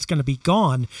something that's going to be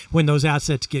gone when those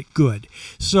assets get good.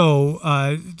 So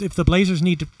if the Blazers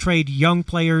need to trade young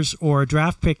players or a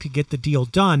draft pick to get the deal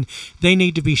done, they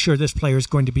need to be sure this player is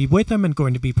going to be with them and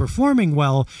going to be performing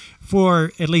well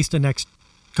for at least the next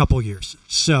couple years.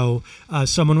 So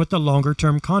someone with a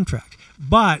longer-term contract.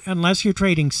 But unless you're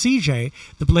trading CJ,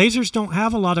 the Blazers don't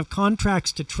have a lot of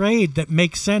contracts to trade that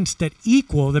make sense, that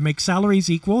make salaries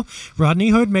equal. Rodney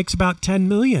Hood makes about $10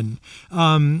 million.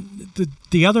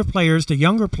 The other players, the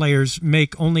younger players,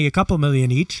 make only a couple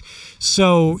million each.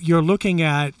 So you're looking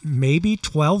at maybe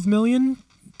 $12 million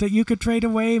that you could trade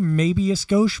away, maybe a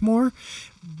skosh more.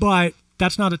 But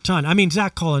that's not a ton. I mean,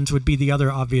 Zach Collins would be the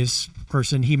other obvious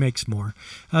person. He makes more.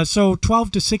 So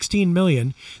 12 to 16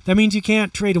 million. That means you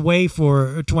can't trade away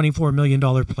for a $24 million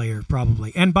player,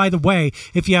 probably. And by the way,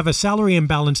 if you have a salary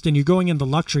imbalance, then you're going into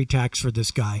luxury tax for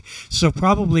this guy. So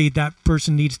probably that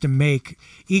person needs to make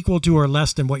equal to or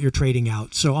less than what you're trading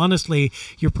out. So honestly,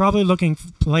 you're probably looking for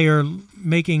a player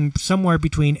making somewhere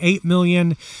between 8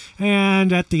 million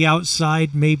and at the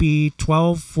outside, maybe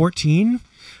 12, 14.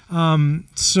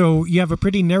 So you have a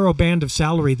pretty narrow band of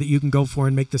salary that you can go for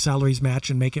and make the salaries match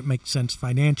and make it make sense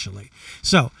financially.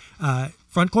 So,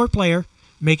 front court player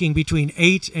making between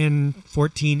 8 and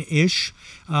 14-ish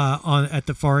at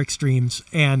the far extremes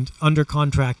and under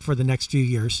contract for the next few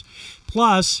years.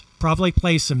 Plus, probably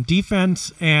plays some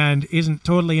defense and isn't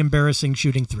totally embarrassing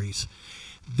shooting threes.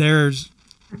 There's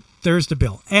the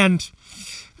bill. And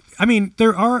I mean,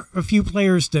 there are a few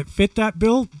players that fit that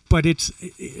bill, but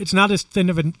it's not as thin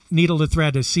of a needle to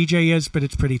thread as CJ is, but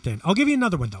it's pretty thin. I'll give you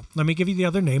another one, though. Let me give you the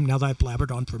other name now that I've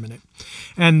blabbered on for a minute.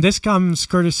 And this comes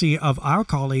courtesy of our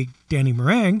colleague, Danny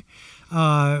Meringue,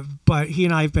 but he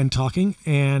and I have been talking,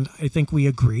 and I think we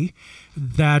agree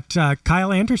that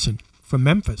Kyle Anderson from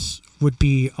Memphis would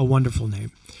be a wonderful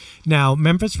name. Now,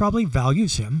 Memphis probably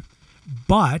values him,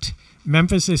 but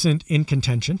Memphis isn't in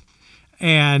contention,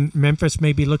 and Memphis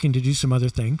may be looking to do some other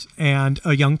things, and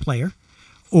a young player,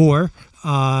 or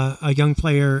a young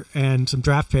player and some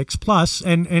draft picks plus,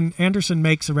 and Anderson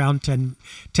makes around 10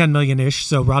 million-ish,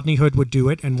 so Rodney Hood would do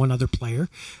it, and one other player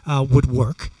would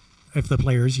work if the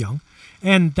player is young.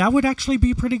 And that would actually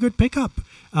be a pretty good pickup.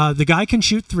 The guy can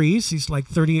shoot threes. He's like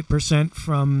 38%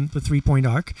 from the three-point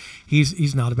arc.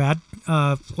 He's not a bad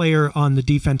player on the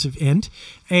defensive end.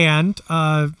 And,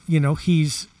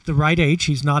 he's the right age.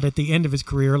 He's not at the end of his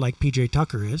career like PJ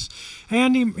Tucker is.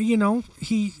 And,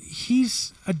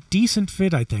 he's a decent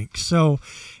fit, I think. So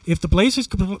if the Blazers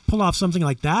could pull off something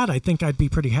like that, I think I'd be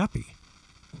pretty happy.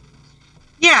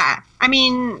 Yeah, I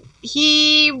mean,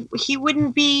 he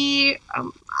wouldn't be.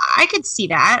 I could see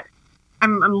that.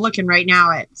 I'm looking right now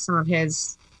at some of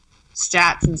his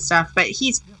stats and stuff, but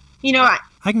he's, I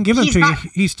can give him to you.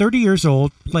 He's 30 years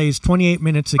old, plays 28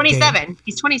 minutes a game. 27.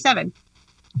 He's 27.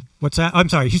 What's that? I'm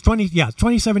sorry. He's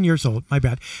 27 years old. My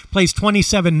bad. Plays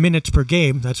 27 minutes per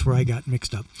game. That's where I got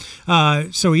mixed up.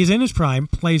 So he's in his prime,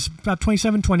 plays about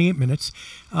 27, 28 minutes,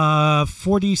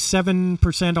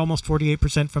 47%, almost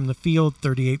 48% from the field,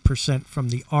 38% from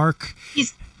the arc.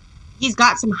 He's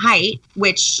got some height,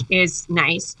 which is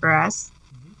nice for us.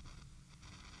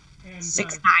 And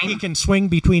 6'9". He can swing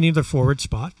between either forward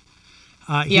spot.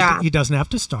 He doesn't have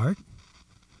to start.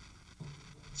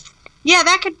 Yeah,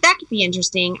 that could be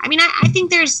interesting. I mean, I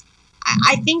think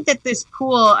that this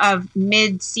pool of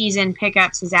mid-season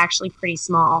pickups is actually pretty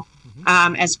small,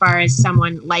 as far as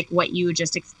someone like what you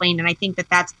just explained. And I think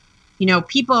that's,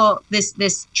 people,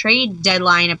 this trade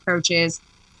deadline approaches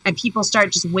and people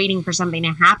start just waiting for something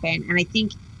to happen. And I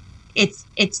think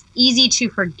it's easy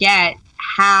to forget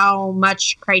how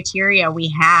much criteria we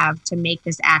have to make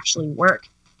this actually work.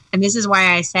 And this is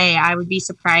why I say I would be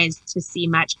surprised to see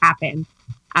much happen.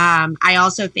 I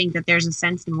also think that there's a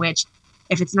sense in which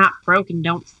if it's not broken,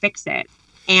 don't fix it.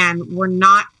 And we're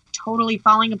not totally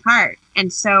falling apart.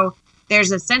 And so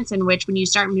there's a sense in which when you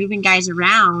start moving guys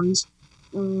around,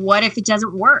 what if it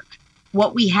doesn't work?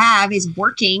 What we have is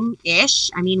working-ish.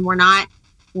 I mean, we're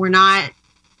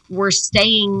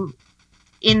staying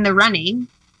in the running.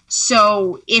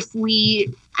 So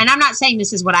and I'm not saying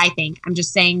this is what I think, I'm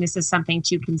just saying this is something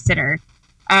to consider.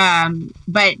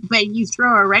 But you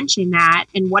throw a wrench in that,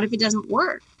 and what if it doesn't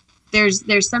work?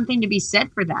 There's something to be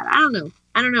said for that. I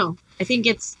don't know. I think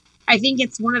it's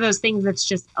one of those things that's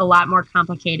just a lot more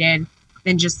complicated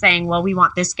than just saying, well, we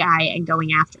want this guy and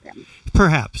going after him.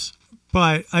 Perhaps.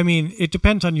 But I mean, it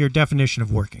depends on your definition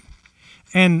of working.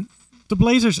 And the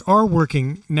Blazers are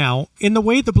working now in the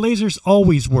way the Blazers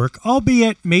always work,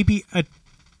 albeit maybe a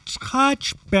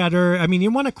touch better. I mean,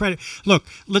 you want to credit. Look,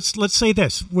 let's say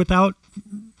this without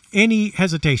any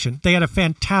hesitation. They had a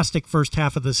fantastic first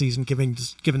half of the season, given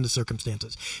the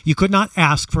circumstances. You could not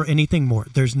ask for anything more.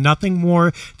 There's nothing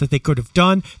more that they could have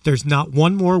done. There's not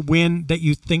one more win that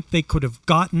you think they could have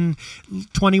gotten.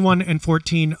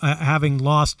 21-14, having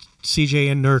lost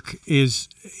CJ and Nurk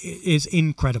is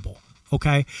incredible.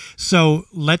 Okay, so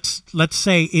let's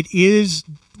say it is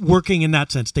working in that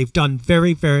sense. They've done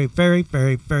very, very, very,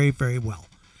 very, very, very well.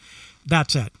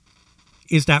 That's it.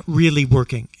 Is that really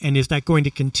working? And is that going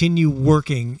to continue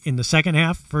working in the second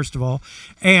half, first of all?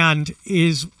 And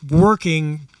is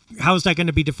working, how is that going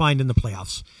to be defined in the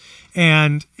playoffs?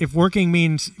 And if working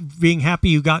means being happy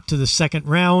you got to the second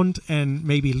round and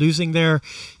maybe losing there,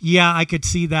 yeah, I could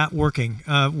see that working.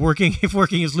 If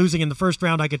working is losing in the first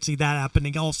round, I could see that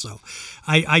happening also.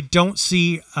 I don't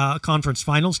see a conference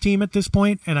finals team at this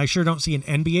point, and I sure don't see an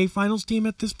NBA finals team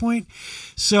at this point.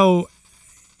 So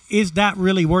is that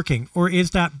really working? Or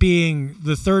is that being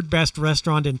the third best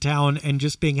restaurant in town and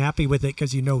just being happy with it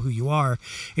because you know who you are?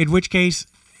 In which case,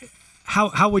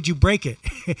 how would you break it?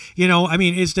 I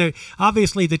mean,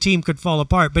 obviously the team could fall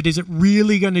apart, but is it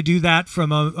really going to do that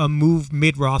from a move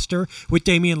mid-roster with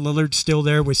Damian Lillard still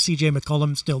there, with CJ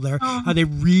McCollum still there? Are they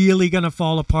really going to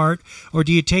fall apart? Or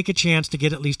do you take a chance to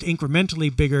get at least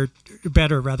incrementally better,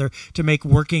 to make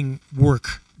working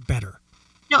work better?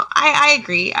 No, I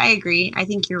agree. I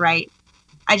think you're right.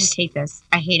 I just hate this.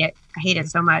 I hate it. I hate it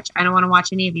so much. I don't want to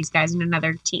watch any of these guys in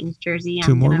another team's jersey.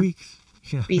 2 more weeks.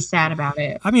 Yeah. Be sad about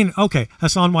it. I mean, okay,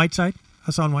 Hassan Whiteside.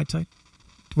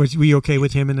 Were you okay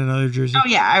with him in another jersey? Oh,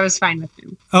 yeah, I was fine with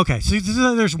him. Okay, so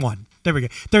there's one. There we go.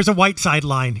 There's a Whiteside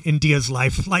line in Dia's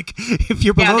life. Like, if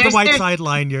you're below the Whiteside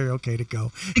line, you're okay to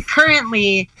go.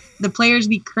 The players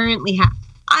we currently have,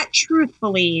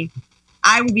 truthfully,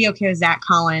 I would be okay with Zach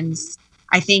Collins.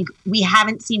 I think we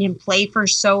haven't seen him play for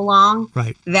so long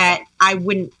that I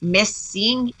wouldn't miss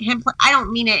seeing him play. I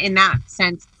don't mean it in that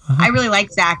sense. I really like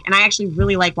Zach, and I actually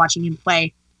really like watching him play.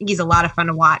 I think he's a lot of fun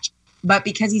to watch. But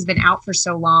because he's been out for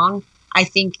so long, I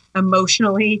think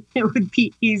emotionally it would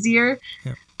be easier.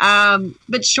 Yeah.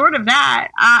 But short of that,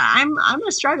 I'm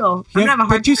gonna struggle. I'm gonna have a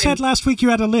hard But you time. said last week you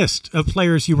had a list of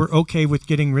players you were okay with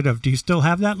getting rid of. Do you still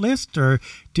have that list, or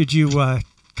did you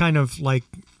kind of like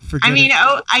forget I mean,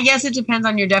 it? I guess it depends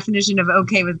on your definition of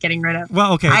okay with getting rid of.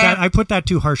 Well, okay, I put that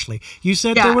too harshly. You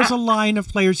said Yeah. there was a line of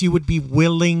players you would be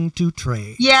willing to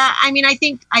trade. Yeah, I mean, I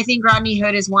think Rodney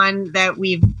Hood is one that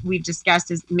we've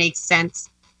discussed makes sense.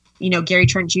 You know, Gary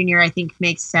Trent Jr. I think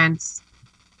makes sense.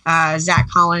 Zach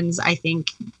Collins, I think,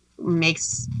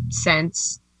 makes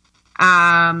sense.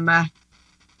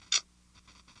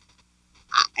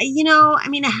 You know, I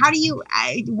mean, how do you?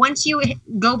 Once you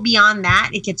go beyond that,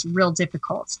 it gets real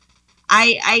difficult.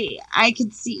 I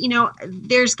could see, you know,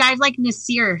 there's guys like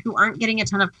Nasir who aren't getting a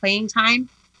ton of playing time,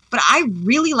 but I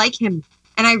really like him.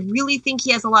 And I really think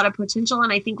he has a lot of potential,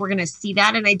 and I think we're going to see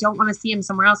that. And I don't want to see him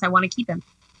somewhere else. I want to keep him.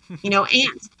 You know,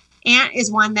 Ant is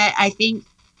one that I think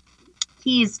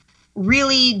he's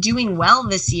really doing well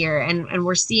this year, and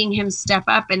we're seeing him step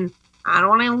up. And I don't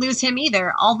want to lose him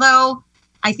either. Although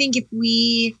I think if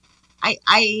I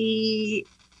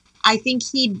think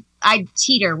I'd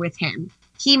teeter with him.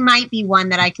 He might be one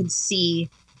that I could see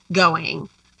going.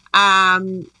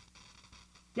 You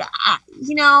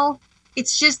know,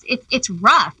 it's just, it's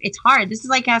rough. It's hard. This is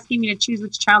like asking me to choose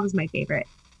which child is my favorite.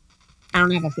 I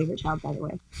don't have a favorite child, by the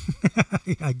way.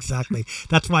 Yeah, exactly.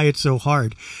 That's why it's so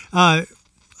hard. I'm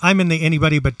in the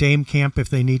anybody but Dame camp if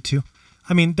they need to.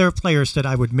 I mean, there are players that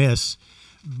I would miss,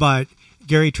 but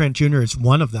Gary Trent Jr. is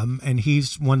one of them, and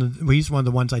he's one of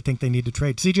the ones I think they need to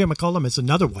trade. CJ McCollum is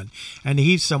another one, and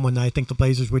he's someone that I think the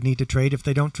Blazers would need to trade if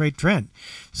they don't trade Trent.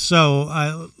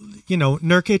 So, you know,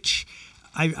 Nurkic,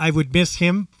 I would miss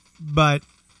him, but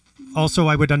also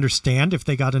I would understand if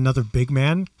they got another big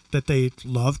man that they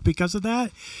loved because of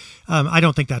that. I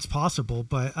don't think that's possible,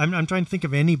 but I'm trying to think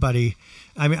of anybody.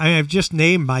 I mean, I've just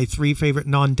named my 3 favorite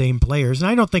non-Dame players,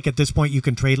 and I don't think at this point you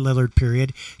can trade Lillard,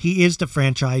 period. He is the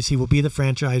franchise. He will be the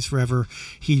franchise forever.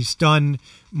 He's done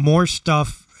more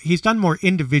stuff. He's done more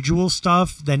individual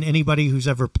stuff than anybody who's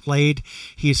ever played.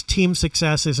 His team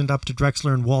success isn't up to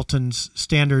Drexler and Walton's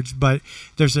standards, but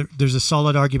there's a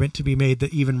solid argument to be made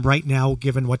that even right now,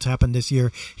 given what's happened this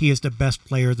year, he is the best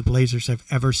player the Blazers have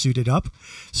ever suited up.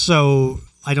 So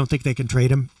I don't think they can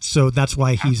trade him. So that's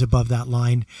why he's above that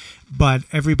line. But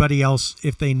everybody else,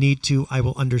 if they need to, I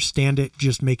will understand it.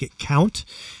 Just make it count.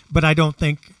 But I don't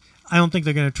think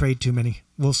they're going to trade too many.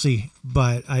 We'll see.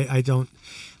 But I don't.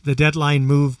 The deadline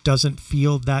move doesn't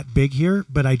feel that big here,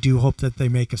 but I do hope that they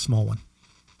make a small one.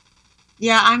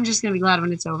 Yeah, I'm just going to be glad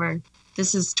when it's over.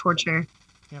 This is torture.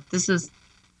 Yep. This is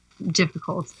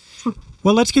difficult.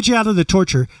 Well, let's get you out of the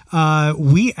torture.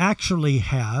 We actually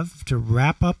have, to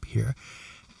wrap up here,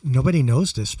 nobody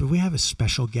knows this, but we have a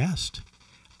special guest.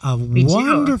 A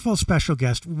wonderful special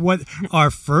guest. What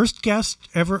our first guest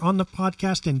ever on the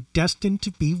podcast, and destined to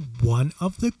be one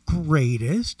of the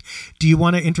greatest. Do you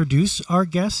want to introduce our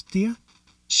guest, Dia?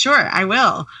 Sure, I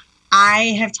will.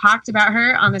 I have talked about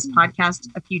her on this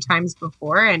podcast a few times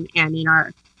before, and in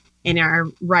our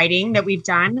writing that we've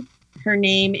done. Her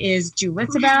name is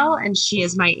Julissabel, and she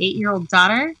is my 8-year-old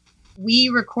daughter. We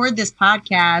record this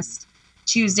podcast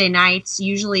Tuesday nights.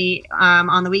 Usually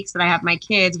on the weeks that I have my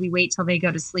kids, we wait till they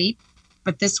go to sleep.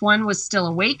 But this one was still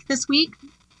awake this week.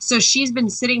 So she's been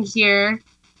sitting here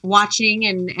watching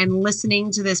and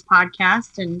listening to this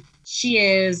podcast. And she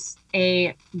is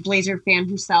a Blazer fan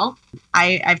herself.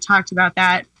 I've talked about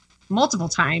that multiple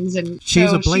times. And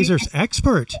she's a Blazers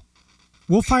expert.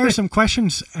 We'll fire some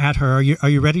questions at her. Are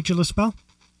you ready, Julissabel?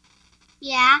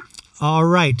 Yeah. All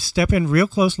right. Step in real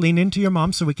close. Lean into your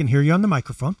mom so we can hear you on the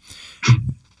microphone.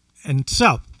 And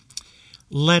so,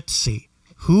 let's see.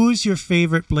 Who's your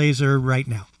favorite Blazer right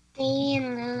now? Damian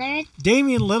Lillard.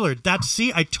 Damian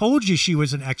Lillard. I told you she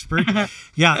was an expert.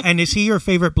 Yeah. And is he your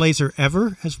favorite Blazer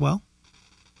ever as well?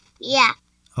 Yeah.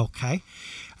 Okay.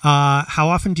 How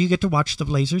often do you get to watch the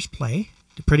Blazers play?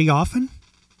 Pretty often?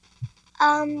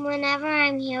 Whenever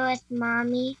I'm here with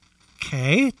Mommy.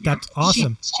 Okay, that's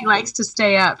awesome. She likes to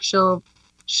stay up. She'll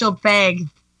beg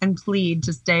and plead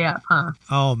to stay up, huh?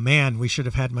 Oh man, we should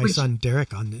have had my son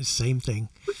Derek on this same thing.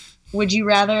 Would you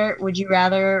rather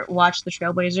watch the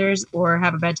Trailblazers or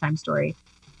have a bedtime story?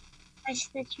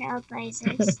 Watch the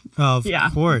Trailblazers.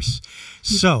 Of course.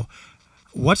 So,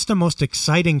 what's the most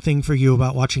exciting thing for you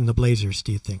about watching the Blazers,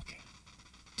 do you think?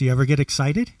 Do you ever get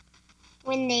excited?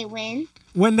 When they win.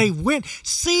 When they win.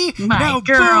 See? My now,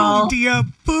 girl. boom, Dia,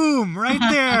 boom, right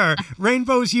there.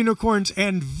 Rainbows, unicorns,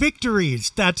 and victories.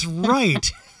 That's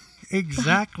right.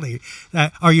 Exactly.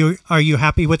 Are you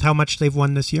happy with how much they've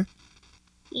won this year?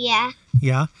 Yeah.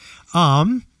 Yeah.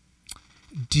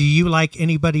 Do you like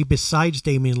anybody besides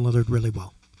Damian Lillard really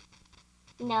well?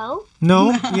 No.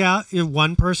 No? Yeah,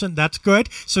 one person. That's good.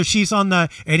 So she's on the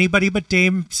anybody but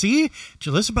Dame. See?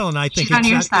 Jalisabel and I think She's on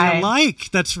your exactly side.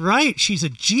 alike. That's right. She's a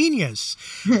genius.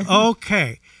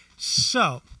 Okay.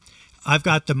 So I've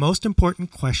got the most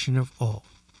important question of all.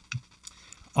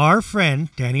 Our friend,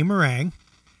 Danny Meringue,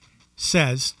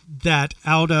 says that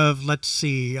out of, let's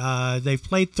see, they've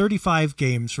played 35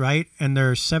 games, right? And there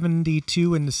are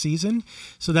 72 in the season.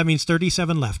 So that means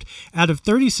 37 left. Out of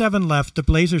 37 left, the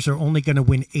Blazers are only going to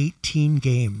win 18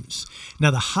 games. Now,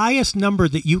 the highest number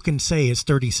that you can say is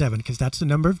 37 because that's the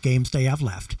number of games they have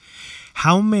left.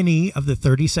 How many of the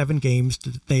 37 games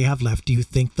that they have left do you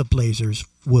think the Blazers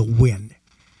will win?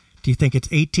 Do you think it's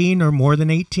 18 or more than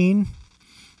 18?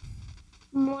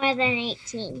 More than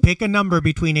 18. Pick a number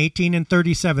between 18 and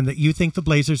 37 that you think the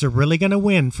Blazers are really going to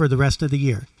win for the rest of the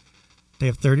year. They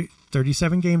have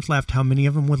 37 games left. How many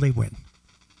of them will they win?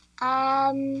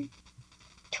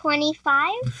 25.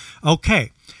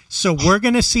 Okay, so we're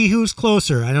going to see who's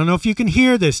closer. I don't know if you can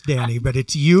hear this, Danny, but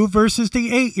it's you versus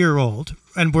the 8-year-old,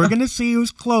 and we're going to see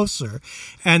who's closer.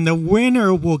 And the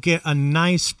winner will get a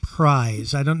nice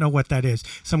prize. I don't know what that is.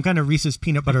 Some kind of Reese's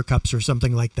Peanut Butter Cups or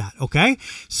something like that, okay?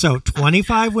 So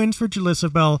 25 wins for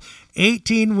Jalisabel,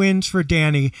 18 wins for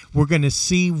Danny. We're going to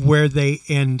see where they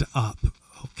end up,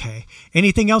 okay?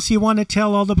 Anything else you want to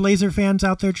tell all the Blazer fans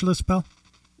out there, Jalisabel?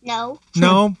 No.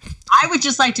 No? I would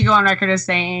just like to go on record as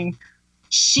saying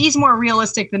she's more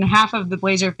realistic than half of the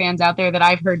Blazer fans out there that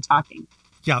I've heard talking.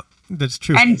 Yeah, that's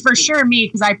true. And for sure me,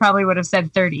 because I probably would have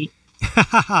said 30.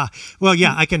 Well,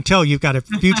 yeah, I can tell you've got a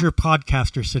future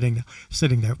podcaster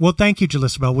sitting there. Well, thank you,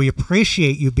 Jalisabel. We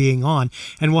appreciate you being on,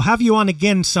 and we'll have you on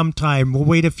again sometime. We'll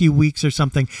wait a few weeks or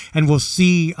something, and we'll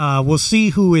see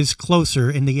who is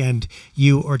closer in the end,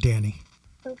 you or Danny.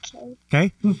 Okay.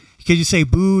 Okay? Could you say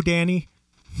boo, Danny?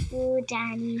 Ooh,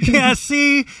 Danny. Yeah,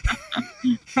 see?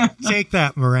 Take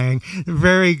that, Meringue.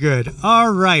 Very good. All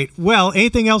right. Well,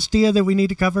 anything else, Dia, that we need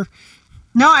to cover?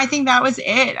 No, I think that was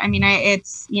it. I mean,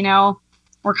 it's,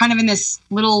 we're kind of in this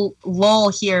little lull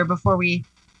here before we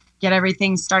get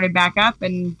everything started back up.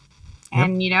 And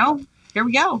here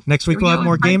we go. Next week we'll have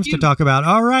more games to talk about.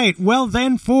 All right. Well,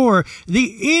 then for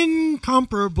the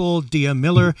incomparable Dia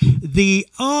Miller, the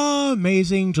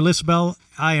amazing Jalisabel,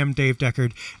 I am Dave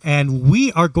Deckard, and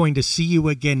we are going to see you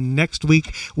again next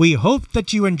week. We hope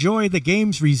that you enjoy the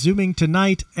games resuming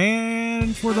tonight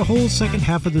and for the whole second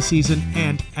half of the season.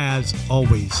 And as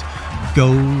always,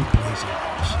 go Blazers.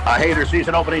 A Hater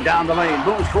season opening down the lane,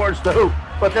 moves towards the hoop,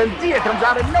 but then Dia comes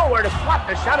out of nowhere to swat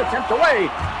the shot attempt away,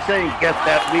 saying, "Get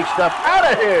that weak stuff out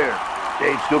of here."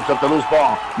 Dave scoops up the loose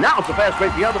ball. Now it's a fast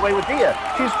break the other way with Dia.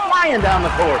 She's flying down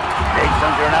the court. Dave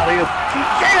sends her an alley-oop. She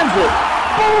jams it.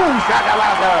 Boom,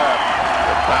 shakalaka.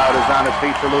 The crowd is on its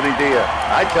feet saluting Dia.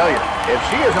 I tell you, if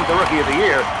she isn't the Rookie of the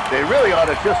Year, they really ought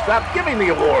to just stop giving the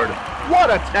award. What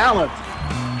a talent.